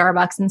home and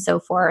Starbucks and so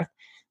forth.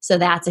 So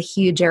that's a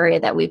huge area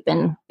that we've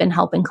been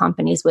helping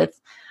companies with,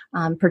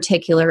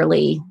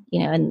 particularly,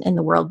 in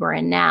the world we're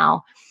in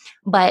now.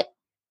 But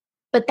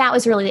that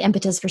was really the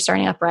impetus for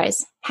starting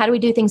Uprise. How do we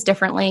do things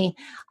differently?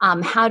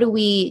 How do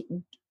we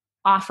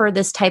offer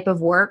this type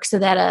of work so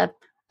that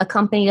a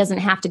company doesn't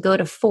have to go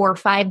to 4 or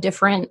 5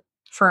 different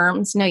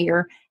firms,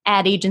 your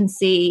ad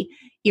agency,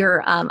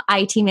 your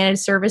IT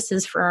managed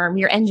services firm,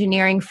 your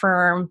engineering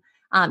firm,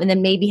 and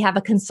then maybe have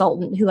a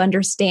consultant who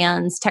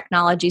understands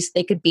technology so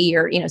they could be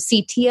your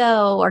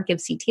CTO or give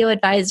CTO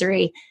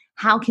advisory.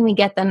 How can we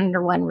get them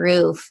under one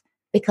roof?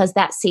 Because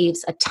that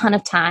saves a ton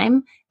of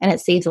time and it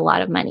saves a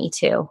lot of money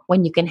too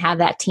when you can have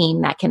that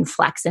team that can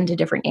flex into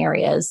different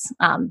areas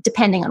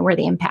depending on where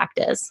the impact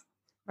is.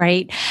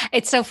 Right.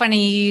 It's so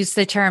funny you use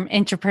the term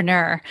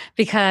entrepreneur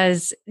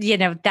because,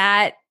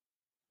 that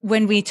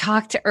when we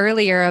talked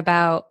earlier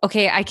about,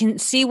 okay, I can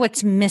see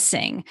what's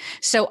missing.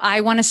 So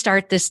I want to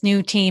start this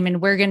new team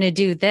and we're going to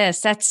do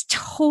this. That's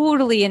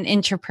totally an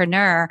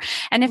entrepreneur.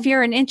 And if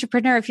you're an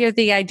entrepreneur, if you're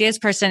the ideas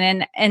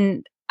person,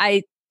 and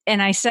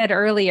I said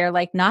earlier,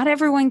 like not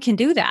everyone can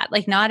do that.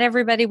 Like not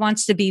everybody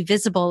wants to be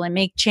visible and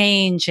make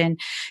change and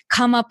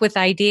come up with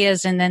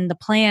ideas and then the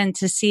plan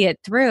to see it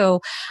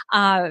through.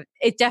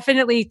 It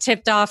definitely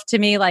tipped off to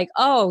me like,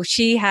 oh,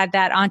 she had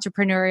that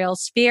entrepreneurial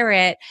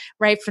spirit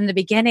right from the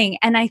beginning.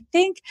 And I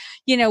think,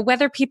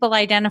 whether people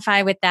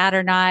identify with that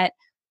or not,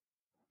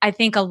 I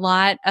think a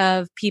lot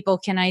of people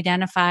can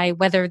identify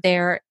whether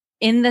they're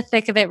in the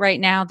thick of it right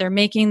now, they're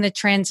making the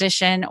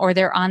transition, or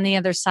they're on the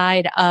other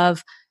side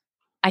of,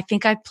 I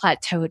think I've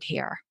plateaued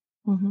here,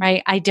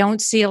 right? I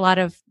don't see a lot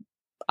of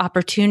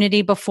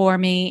opportunity before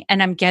me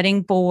and I'm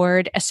getting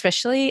bored,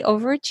 especially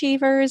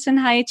overachievers and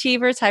high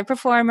achievers, high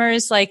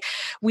performers. Like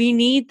we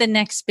need the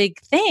next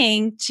big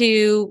thing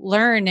to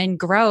learn and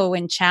grow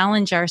and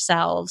challenge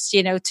ourselves,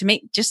 to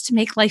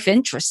make life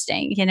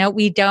interesting.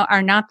 We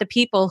are not the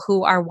people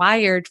who are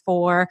wired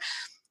for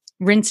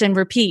rinse and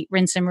repeat,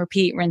 rinse and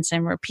repeat, rinse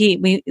and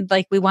repeat.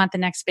 We want the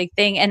next big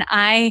thing. And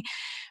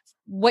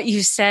what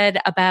you said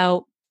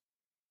about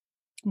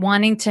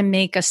wanting to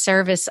make a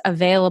service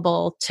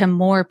available to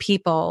more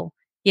people,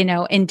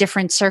 in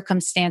different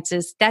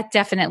circumstances, that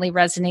definitely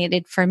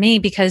resonated for me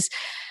because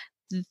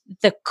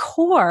the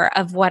core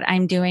of what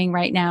I'm doing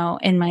right now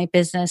in my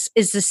business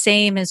is the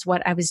same as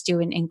what I was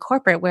doing in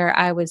corporate, where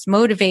I was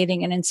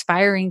motivating and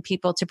inspiring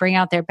people to bring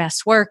out their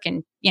best work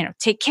and,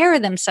 take care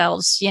of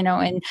themselves,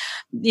 and,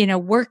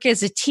 work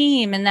as a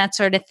team and that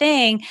sort of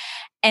thing.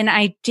 And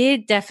I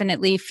did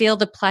definitely feel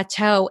the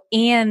plateau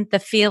and the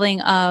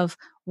feeling of,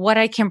 what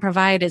I can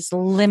provide is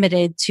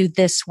limited to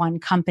this one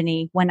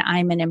company when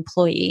I'm an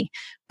employee.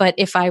 But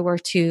if I were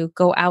to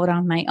go out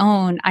on my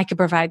own, I could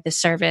provide the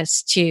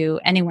service to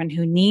anyone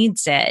who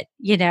needs it,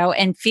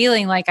 and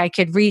feeling like I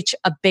could reach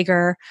a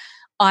bigger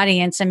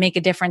audience and make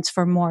a difference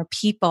for more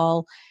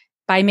people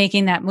by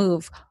making that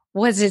move.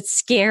 Was it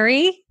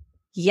scary?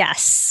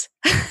 Yes,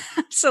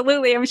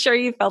 absolutely. I'm sure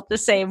you felt the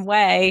same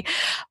way,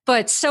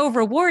 but so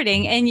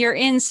rewarding. And you're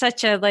in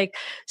such a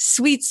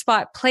sweet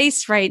spot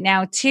place right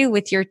now too,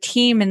 with your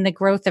team and the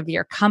growth of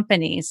your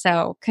company.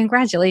 So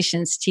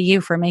congratulations to you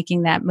for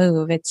making that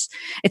move. It's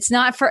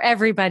not for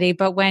everybody,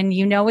 but when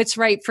it's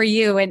right for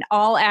you and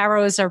all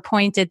arrows are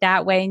pointed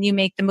that way and you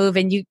make the move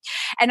and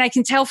I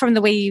can tell from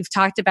the way you've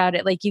talked about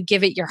it, you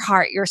give it your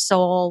heart, your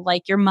soul,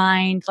 your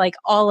mind,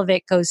 all of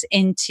it goes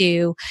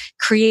into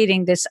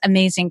creating this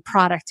amazing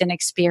product and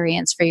experience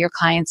for your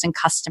clients and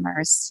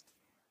customers.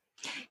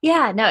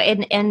 Yeah, no,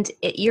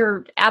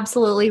 you're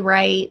absolutely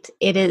right.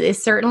 It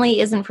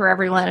certainly isn't for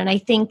everyone. And I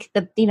think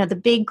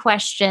the big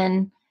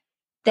question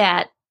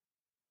that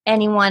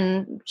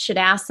anyone should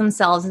ask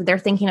themselves if they're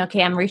thinking,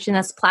 okay, I'm reaching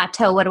this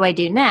plateau, what do I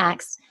do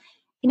next?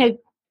 You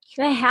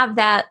gotta have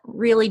that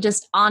really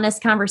just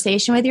honest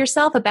conversation with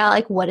yourself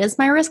about what is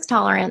my risk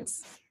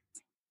tolerance?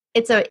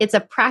 It's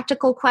a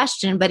practical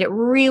question, but you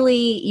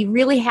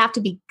really have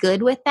to be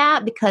good with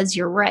that because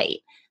you're right.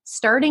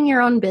 Starting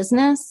your own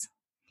business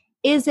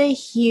is a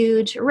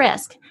huge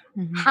risk.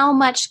 Mm-hmm. How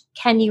much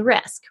can you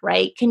risk,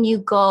 right? Can you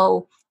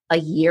go a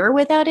year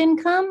without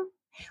income?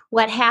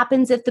 What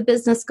happens if the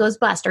business goes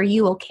bust? Are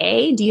you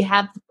okay? Do you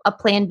have a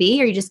plan B?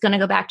 Or are you just going to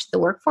go back to the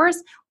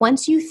workforce?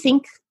 Once you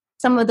think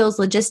some of those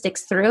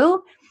logistics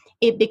through,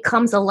 it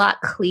becomes a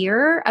lot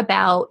clearer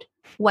about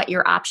what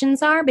your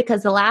options are,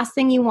 because the last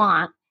thing you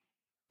want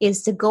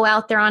is to go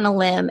out there on a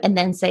limb and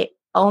then say,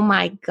 oh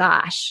my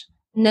gosh,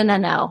 no, no,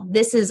 no.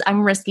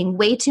 I'm risking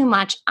way too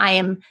much. I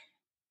am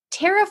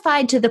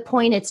terrified to the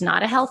point it's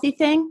not a healthy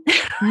thing.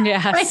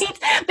 Yes.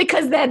 Right?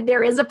 Because then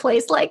there is a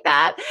place like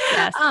that.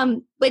 Yes.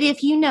 But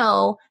if you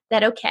know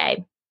that,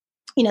 okay,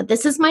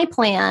 this is my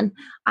plan.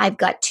 I've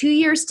got 2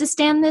 years to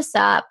stand this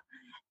up.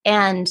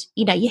 And,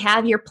 you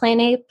have your plan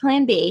A,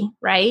 plan B,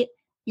 right?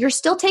 You're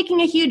still taking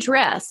a huge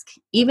risk,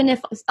 even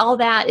if all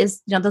that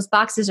is, those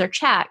boxes are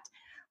checked.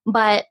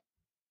 But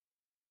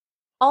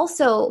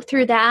also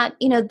through that,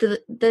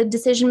 the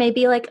decision may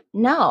be like,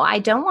 no, I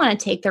don't want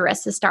to take the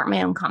risk to start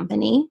my own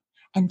company.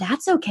 And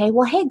that's okay.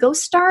 Well, hey,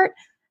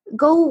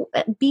 go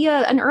be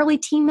an early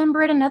team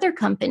member at another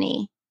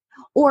company,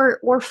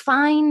 or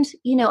find,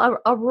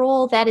 a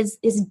role that is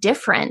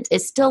different.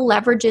 It still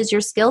leverages your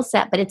skill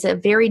set, but it's a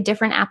very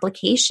different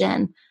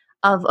application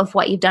of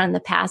what you've done in the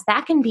past.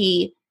 That can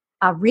be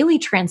really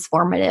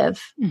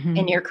transformative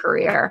in your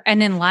career.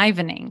 And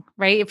enlivening,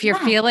 right? If you're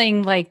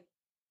feeling like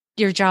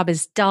your job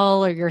is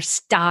dull or you're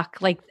stuck,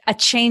 like a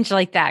change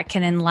like that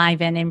can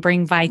enliven and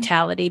bring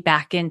vitality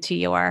back into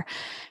your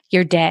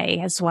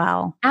day as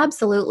well.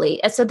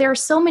 Absolutely. So there are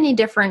so many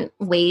different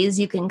ways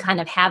you can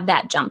kind of have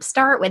that jump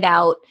start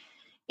without,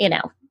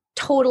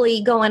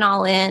 totally going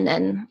all in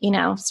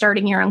and,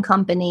 starting your own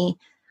company.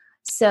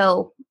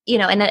 So,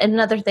 and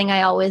another thing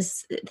I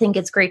always think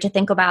it's great to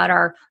think about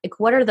are like,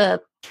 what are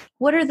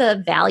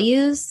the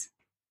values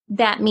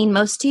that mean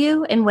most to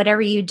you in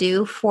whatever you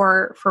do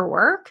for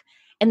work?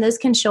 And those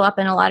can show up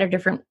in a lot of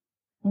different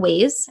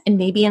ways and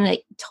maybe in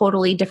a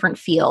totally different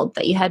field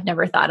that you had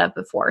never thought of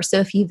before. So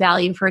if you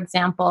value, for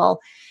example,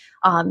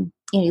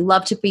 you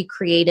love to be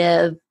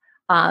creative,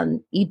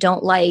 you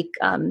don't like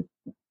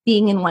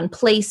being in one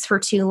place for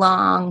too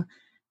long,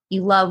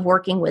 you love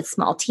working with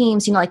small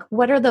teams, like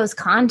what are those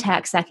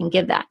contexts that can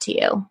give that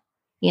to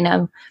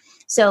you?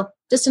 So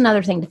just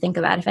another thing to think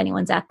about if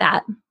anyone's at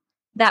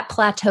that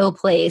plateau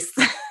place.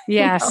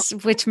 Yes,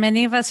 which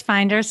many of us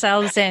find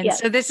ourselves in. Yes.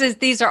 So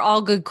these are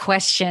all good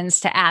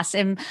questions to ask.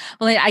 And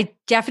well, I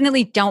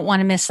definitely don't want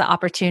to miss the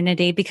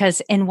opportunity,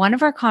 because in one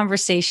of our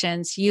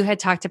conversations you had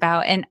talked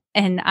about,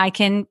 and I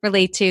can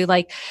relate to,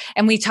 like,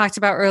 and we talked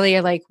about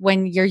earlier, like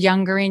when you're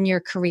younger in your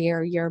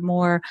career, you're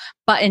more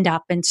buttoned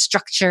up and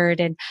structured.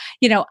 And,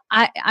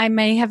 I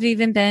may have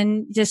even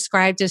been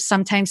described as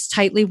sometimes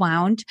tightly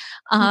wound,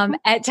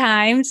 at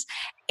times.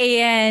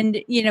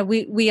 And,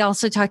 we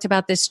also talked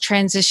about this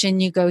transition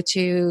you go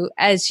to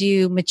as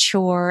you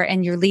mature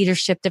and your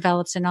leadership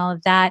develops and all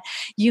of that.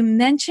 You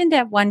mentioned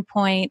at one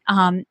point,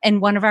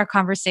 in one of our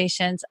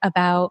conversations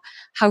about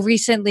how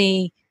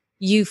recently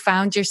you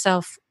found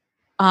yourself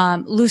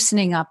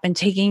loosening up and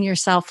taking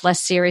yourself less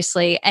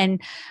seriously.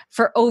 And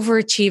for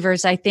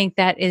overachievers, I think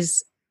that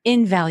is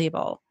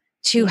invaluable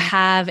to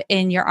have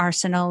in your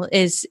arsenal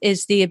is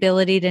the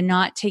ability to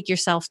not take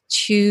yourself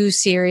too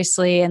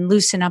seriously and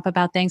loosen up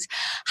about things.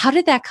 How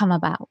did that come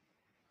about?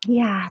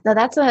 Yeah, no,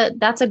 that's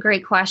a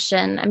great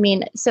question. I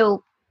mean,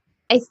 so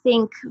I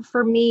think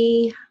for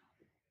me,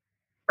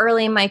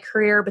 early in my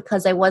career,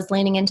 because I was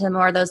leaning into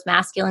more of those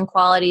masculine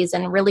qualities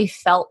and really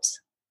felt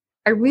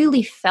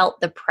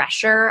the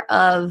pressure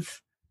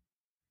of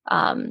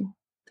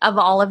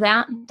all of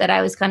that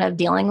I was kind of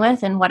dealing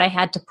with and what I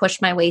had to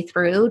push my way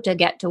through to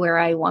get to where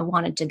I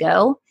wanted to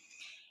go.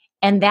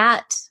 And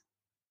that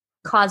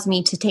caused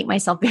me to take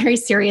myself very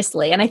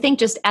seriously. And I think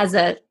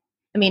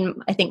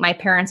I think my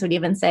parents would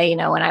even say,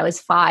 when I was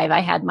 5, I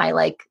had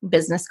my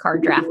business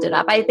card drafted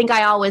up. I think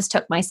I always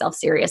took myself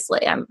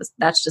seriously.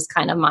 That's just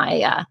kind of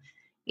my,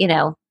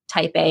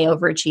 type A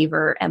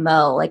overachiever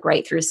MO,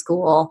 right through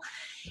school.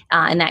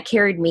 And that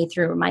carried me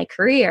through my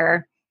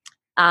career.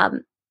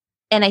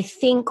 And I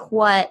think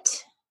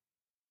what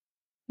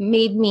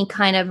made me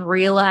kind of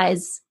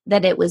realize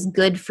that it was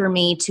good for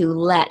me to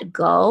let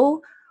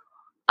go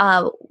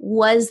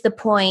was the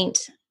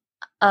point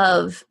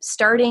of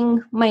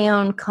starting my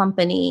own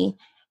company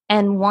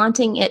and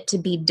wanting it to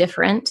be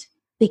different,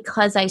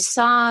 because I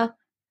saw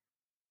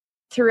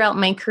throughout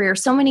my career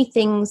so many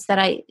things that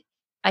I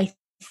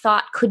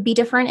thought could be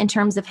different in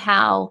terms of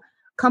how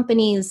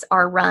companies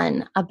are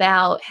run,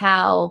 about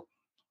how,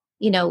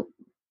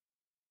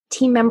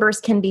 team members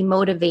can be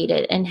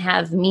motivated and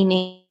have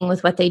meaning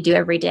with what they do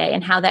every day,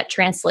 and how that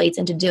translates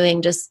into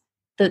doing just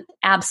the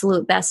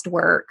absolute best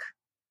work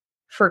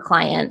for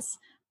clients.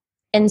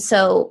 And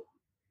so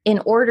in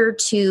order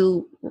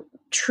to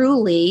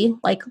truly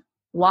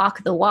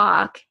walk the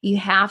walk, you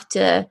have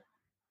to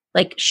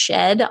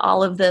shed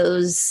all of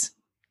those,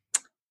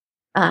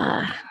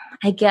 I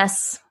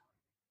guess,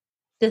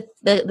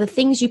 the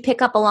things you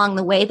pick up along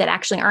the way that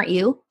actually aren't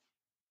you,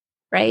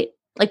 right?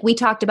 We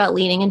talked about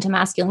leaning into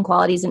masculine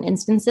qualities in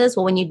instances.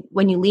 Well,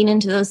 when you lean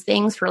into those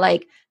things for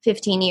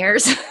 15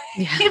 years,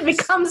 yes, it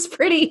becomes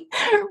pretty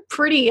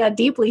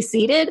deeply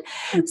seated.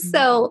 Mm-hmm.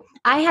 So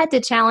I had to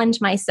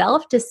challenge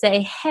myself to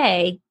say,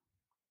 hey,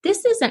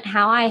 this isn't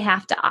how I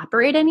have to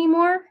operate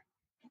anymore.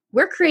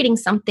 We're creating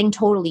something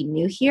totally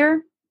new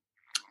here.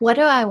 What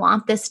do I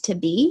want this to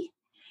be?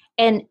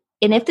 And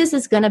if this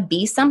is going to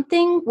be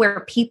something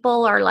where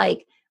people are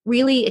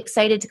really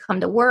excited to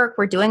come to work,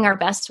 we're doing our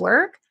best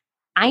work,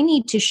 I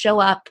need to show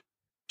up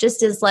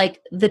just as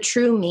like the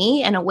true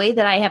me in a way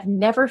that I have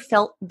never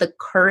felt the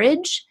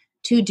courage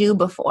to do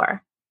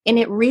before. And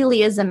it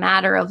really is a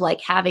matter of like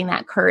having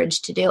that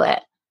courage to do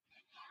it.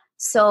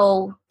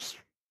 So,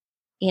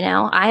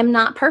 I'm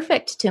not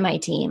perfect to my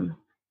team.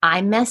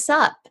 I mess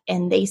up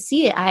and they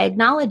see it. I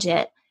acknowledge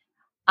it.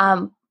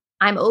 I'm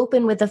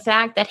open with the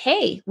fact that,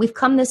 hey, we've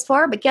come this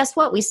far, but guess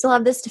what? We still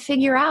have this to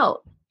figure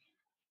out.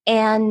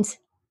 And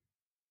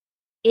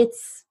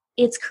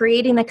it's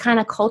creating the kind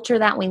of culture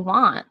that we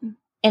want.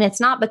 And it's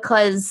not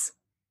because,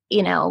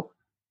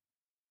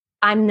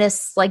 I'm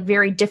this like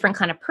very different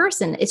kind of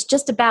person. It's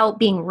just about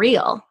being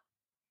real,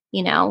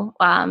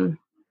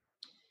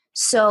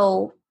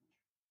 So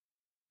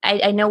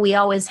I know we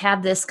always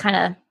have this kind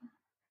of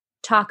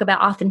talk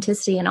about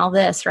authenticity and all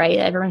this, right?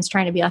 Everyone's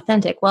trying to be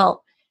authentic.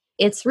 Well,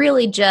 it's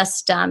really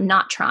just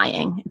not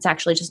trying. It's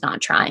actually just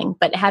not trying,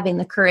 but having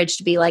the courage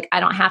to be like, I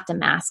don't have to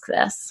mask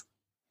this.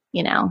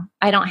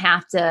 I don't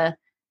have to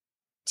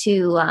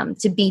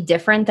be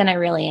different than I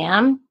really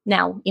am.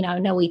 Now, I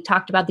know we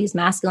talked about these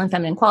masculine,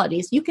 feminine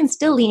qualities. You can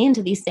still lean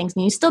into these things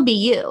and you still be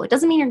you. It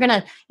doesn't mean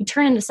you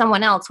turn into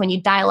someone else when you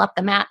dial up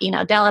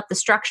the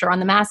structure on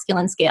the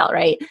masculine scale,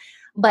 right?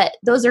 But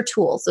those are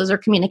tools. Those are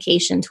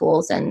communication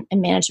tools and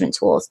management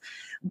tools.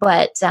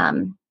 But,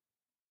 and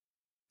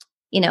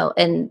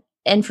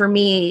for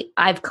me,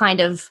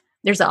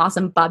 there's an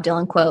awesome Bob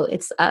Dylan quote.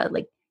 It's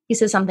he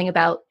says something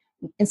about,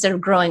 instead of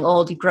growing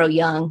old, you grow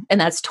young. And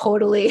that's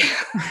totally,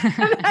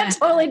 that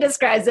totally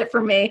describes it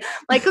for me.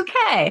 Like,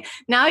 okay,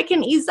 now I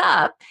can ease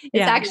up.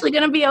 It's actually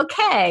going to be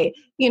okay.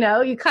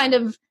 You kind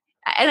of,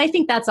 and I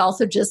think that's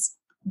also just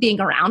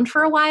being around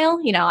for a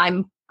while.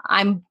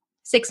 I'm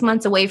 6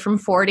 months away from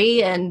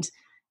 40 and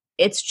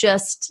it's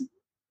just,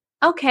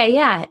 okay,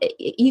 yeah,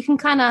 you can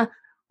kind of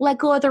let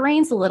go of the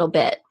reins a little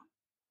bit.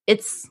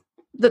 It's,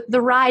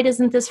 the ride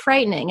isn't this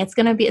frightening. It's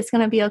going to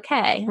be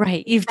okay.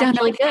 Right. You've done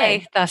really okay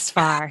good thus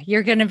far.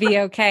 You're going to be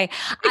okay.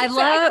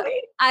 Exactly.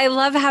 I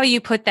love how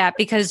you put that,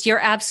 because you're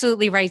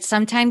absolutely right.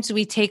 Sometimes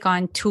we take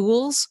on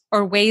tools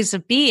or ways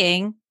of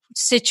being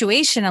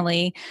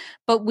situationally,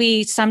 but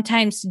we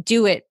sometimes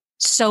do it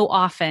so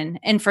often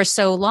and for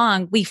so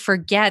long, we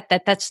forget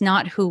that that's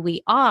not who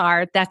we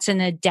are. That's an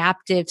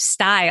adaptive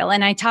style.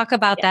 And I talk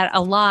about that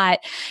a lot.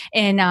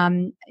 And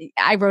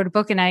I wrote a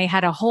book and I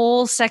had a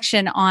whole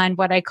section on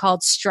what I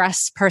called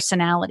stress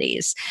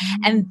personalities.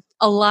 Mm-hmm. And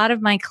a lot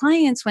of my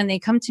clients, when they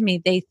come to me,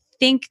 they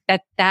think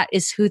that that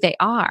is who they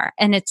are.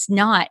 And it's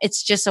not.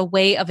 It's just a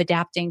way of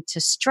adapting to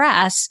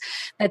stress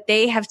that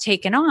they have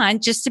taken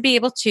on just to be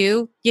able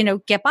to,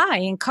 get by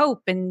and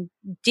cope and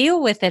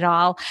deal with it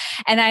all.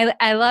 And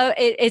I love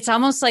it. It's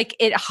almost like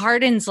it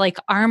hardens like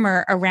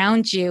armor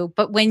around you.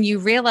 But when you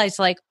realize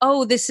like,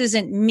 oh, this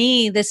isn't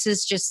me, this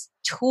is just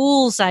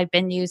tools I've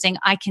been using,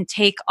 I can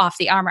take off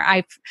the armor.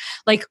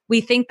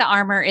 We think the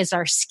armor is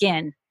our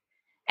skin.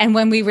 And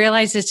when we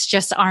realize it's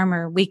just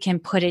armor, we can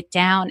put it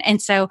down.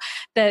 And so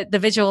the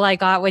visual I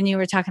got when you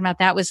were talking about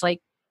that was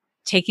like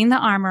taking the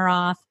armor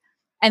off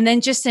and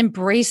then just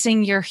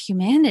embracing your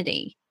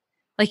humanity.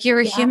 Like you're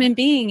a human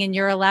being and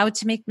you're allowed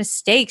to make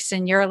mistakes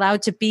and you're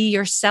allowed to be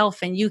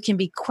yourself and you can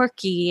be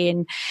quirky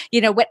and,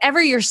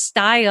 whatever your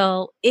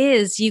style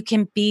is, you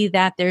can be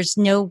that. There's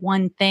no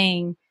one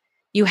thing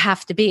you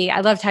have to be. I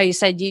loved how you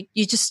said you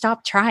just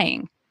stop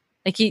trying.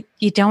 Like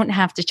you don't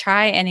have to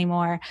try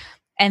anymore.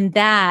 And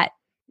that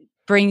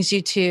brings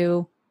you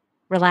to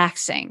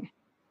relaxing,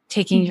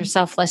 taking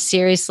yourself less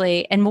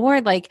seriously and more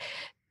like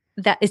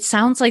that. It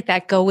sounds like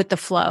that go with the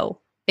flow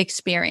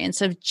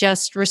experience of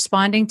just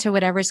responding to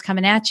whatever's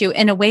coming at you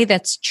in a way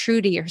that's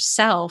true to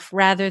yourself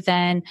rather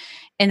than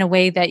in a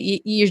way that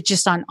you're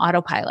just on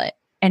autopilot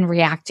and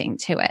reacting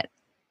to it.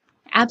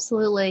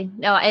 Absolutely.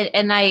 No,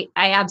 and I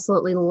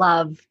absolutely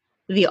love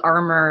the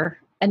armor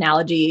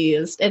analogy you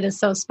used. It is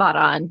so spot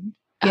on.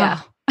 Yeah.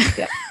 Oh.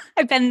 Yeah.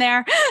 I've been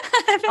there.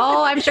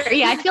 Oh, I'm sure.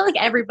 Yeah. I feel like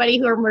everybody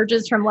who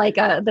emerges from like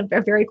a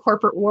very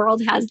corporate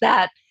world has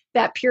that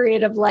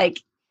period of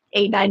like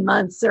 8-9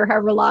 months or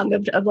however long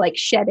of like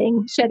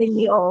shedding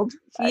the old.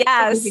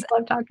 Yes. People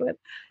I've talked with.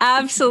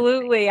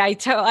 Absolutely.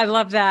 I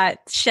love that,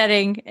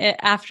 shedding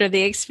after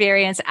the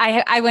experience.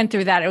 I went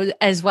through that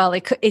as well.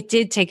 It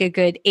did take a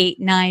good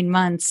 8-9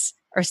 months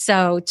or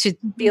so to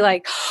be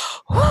like,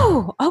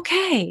 oh,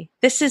 okay,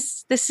 this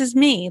is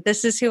me.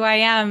 This is who I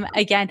am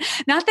again.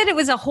 Not that it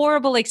was a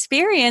horrible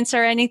experience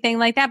or anything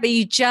like that, but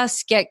you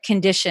just get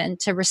conditioned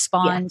to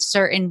respond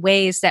certain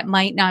ways that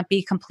might not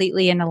be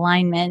completely in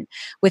alignment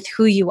with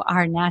who you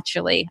are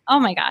naturally. Oh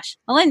my gosh,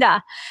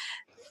 Melinda.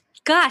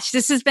 Gosh,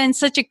 this has been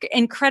such an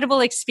incredible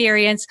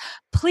experience.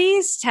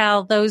 Please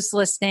tell those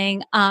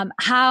listening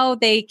how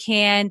they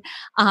can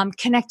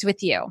connect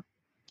with you.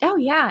 Oh,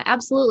 yeah,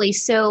 absolutely.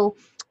 So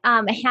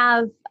I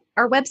have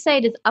our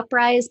website is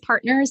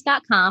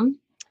uprisepartners.com.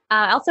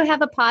 I also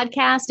have a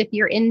podcast if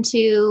you're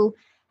into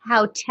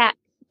how tech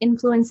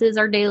influences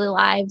our daily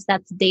lives.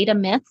 That's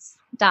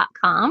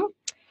datamyths.com.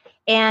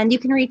 And you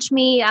can reach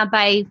me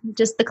by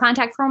just the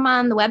contact form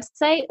on the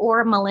website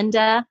or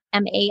Melinda,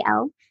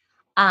 M-A-L,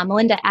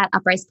 Melinda at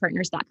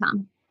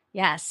uprisepartners.com.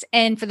 Yes.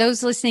 And for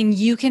those listening,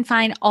 you can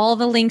find all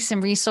the links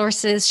and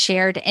resources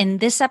shared in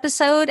this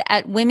episode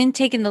at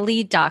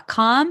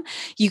womentakingthelead.com.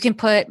 You can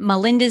put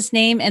Melinda's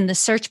name in the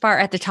search bar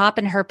at the top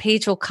and her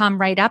page will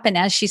come right up. And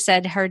as she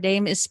said, her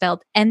name is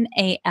spelled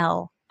Malinda.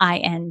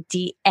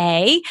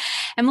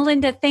 And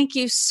Melinda, thank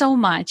you so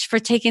much for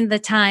taking the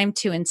time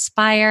to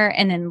inspire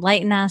and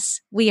enlighten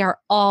us. We are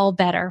all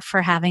better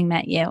for having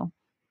met you.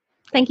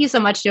 Thank you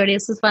so much, Jody.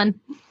 This was fun.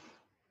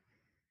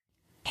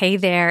 Hey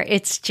there,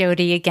 it's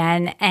Jody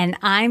again, and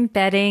I'm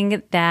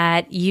betting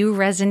that you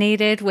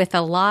resonated with a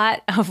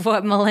lot of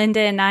what Melinda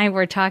and I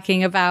were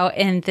talking about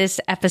in this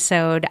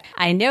episode.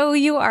 I know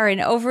you are an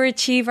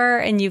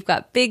overachiever and you've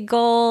got big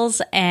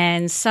goals,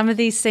 and some of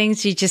these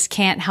things you just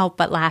can't help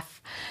but laugh.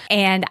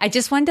 And I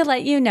just wanted to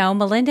let you know,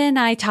 Melinda and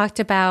I talked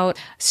about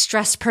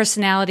stress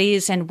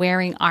personalities and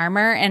wearing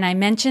armor. And I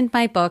mentioned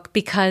my book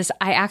because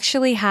I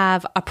actually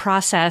have a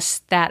process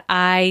that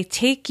I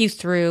take you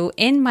through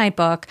in my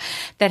book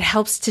that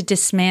helps to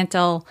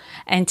dismantle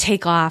and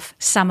take off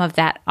some of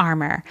that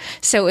armor.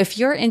 So if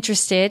you're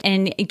interested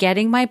in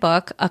getting my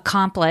book,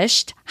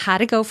 Accomplished, How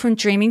to Go From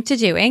Dreaming to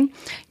Doing,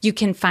 you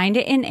can find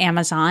it in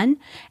Amazon,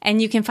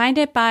 and you can find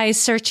it by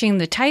searching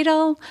the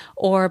title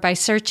or by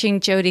searching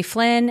Jody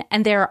Flynn.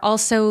 And there are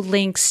also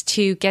links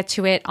to get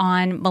to it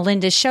on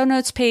Melinda's show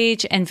notes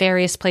page and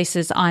various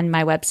places on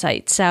my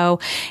website. So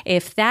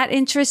if that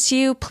interests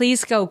you,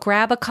 please go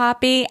grab a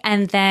copy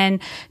and then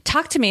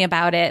talk to me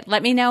about it.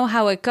 Let me know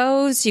how it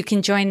goes. You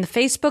can join the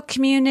Facebook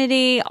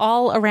community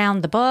all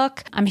around the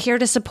book. I'm here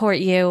to support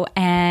you.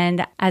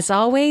 And as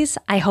always,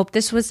 I hope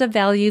this was of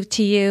value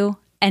to you.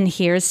 And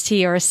here's to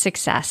your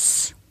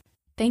success.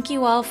 Thank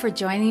you all for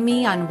joining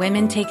me on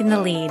Women Taking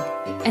the Lead.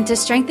 And to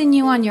strengthen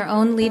you on your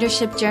own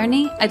leadership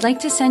journey, I'd like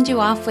to send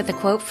you off with a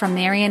quote from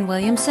Marianne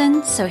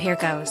Williamson, so here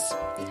goes.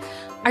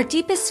 Our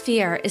deepest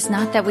fear is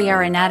not that we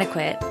are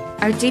inadequate.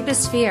 Our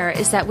deepest fear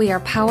is that we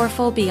are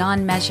powerful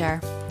beyond measure.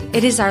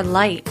 It is our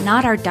light,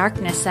 not our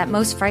darkness, that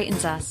most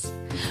frightens us.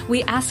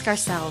 We ask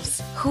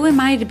ourselves, who am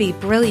I to be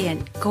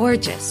brilliant,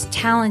 gorgeous,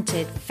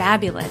 talented,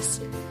 fabulous?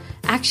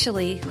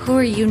 Actually, who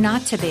are you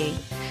not to be?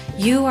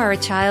 You are a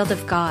child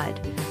of God.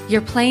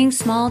 Your playing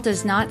small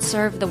does not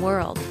serve the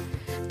world.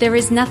 There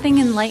is nothing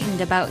enlightened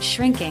about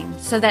shrinking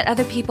so that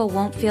other people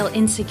won't feel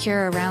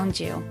insecure around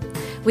you.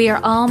 We are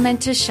all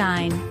meant to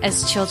shine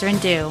as children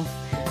do.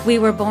 We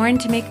were born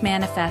to make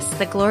manifest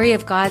the glory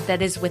of God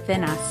that is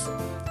within us.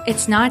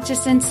 It's not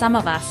just in some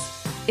of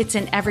us, it's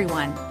in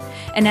everyone.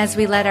 And as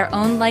we let our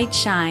own light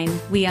shine,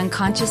 we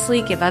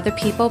unconsciously give other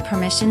people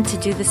permission to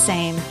do the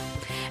same.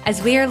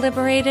 As we are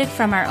liberated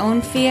from our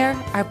own fear,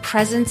 our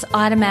presence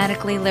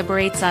automatically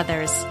liberates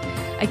others.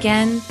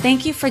 Again,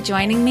 thank you for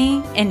joining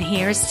me, and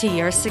here's to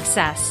your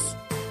success.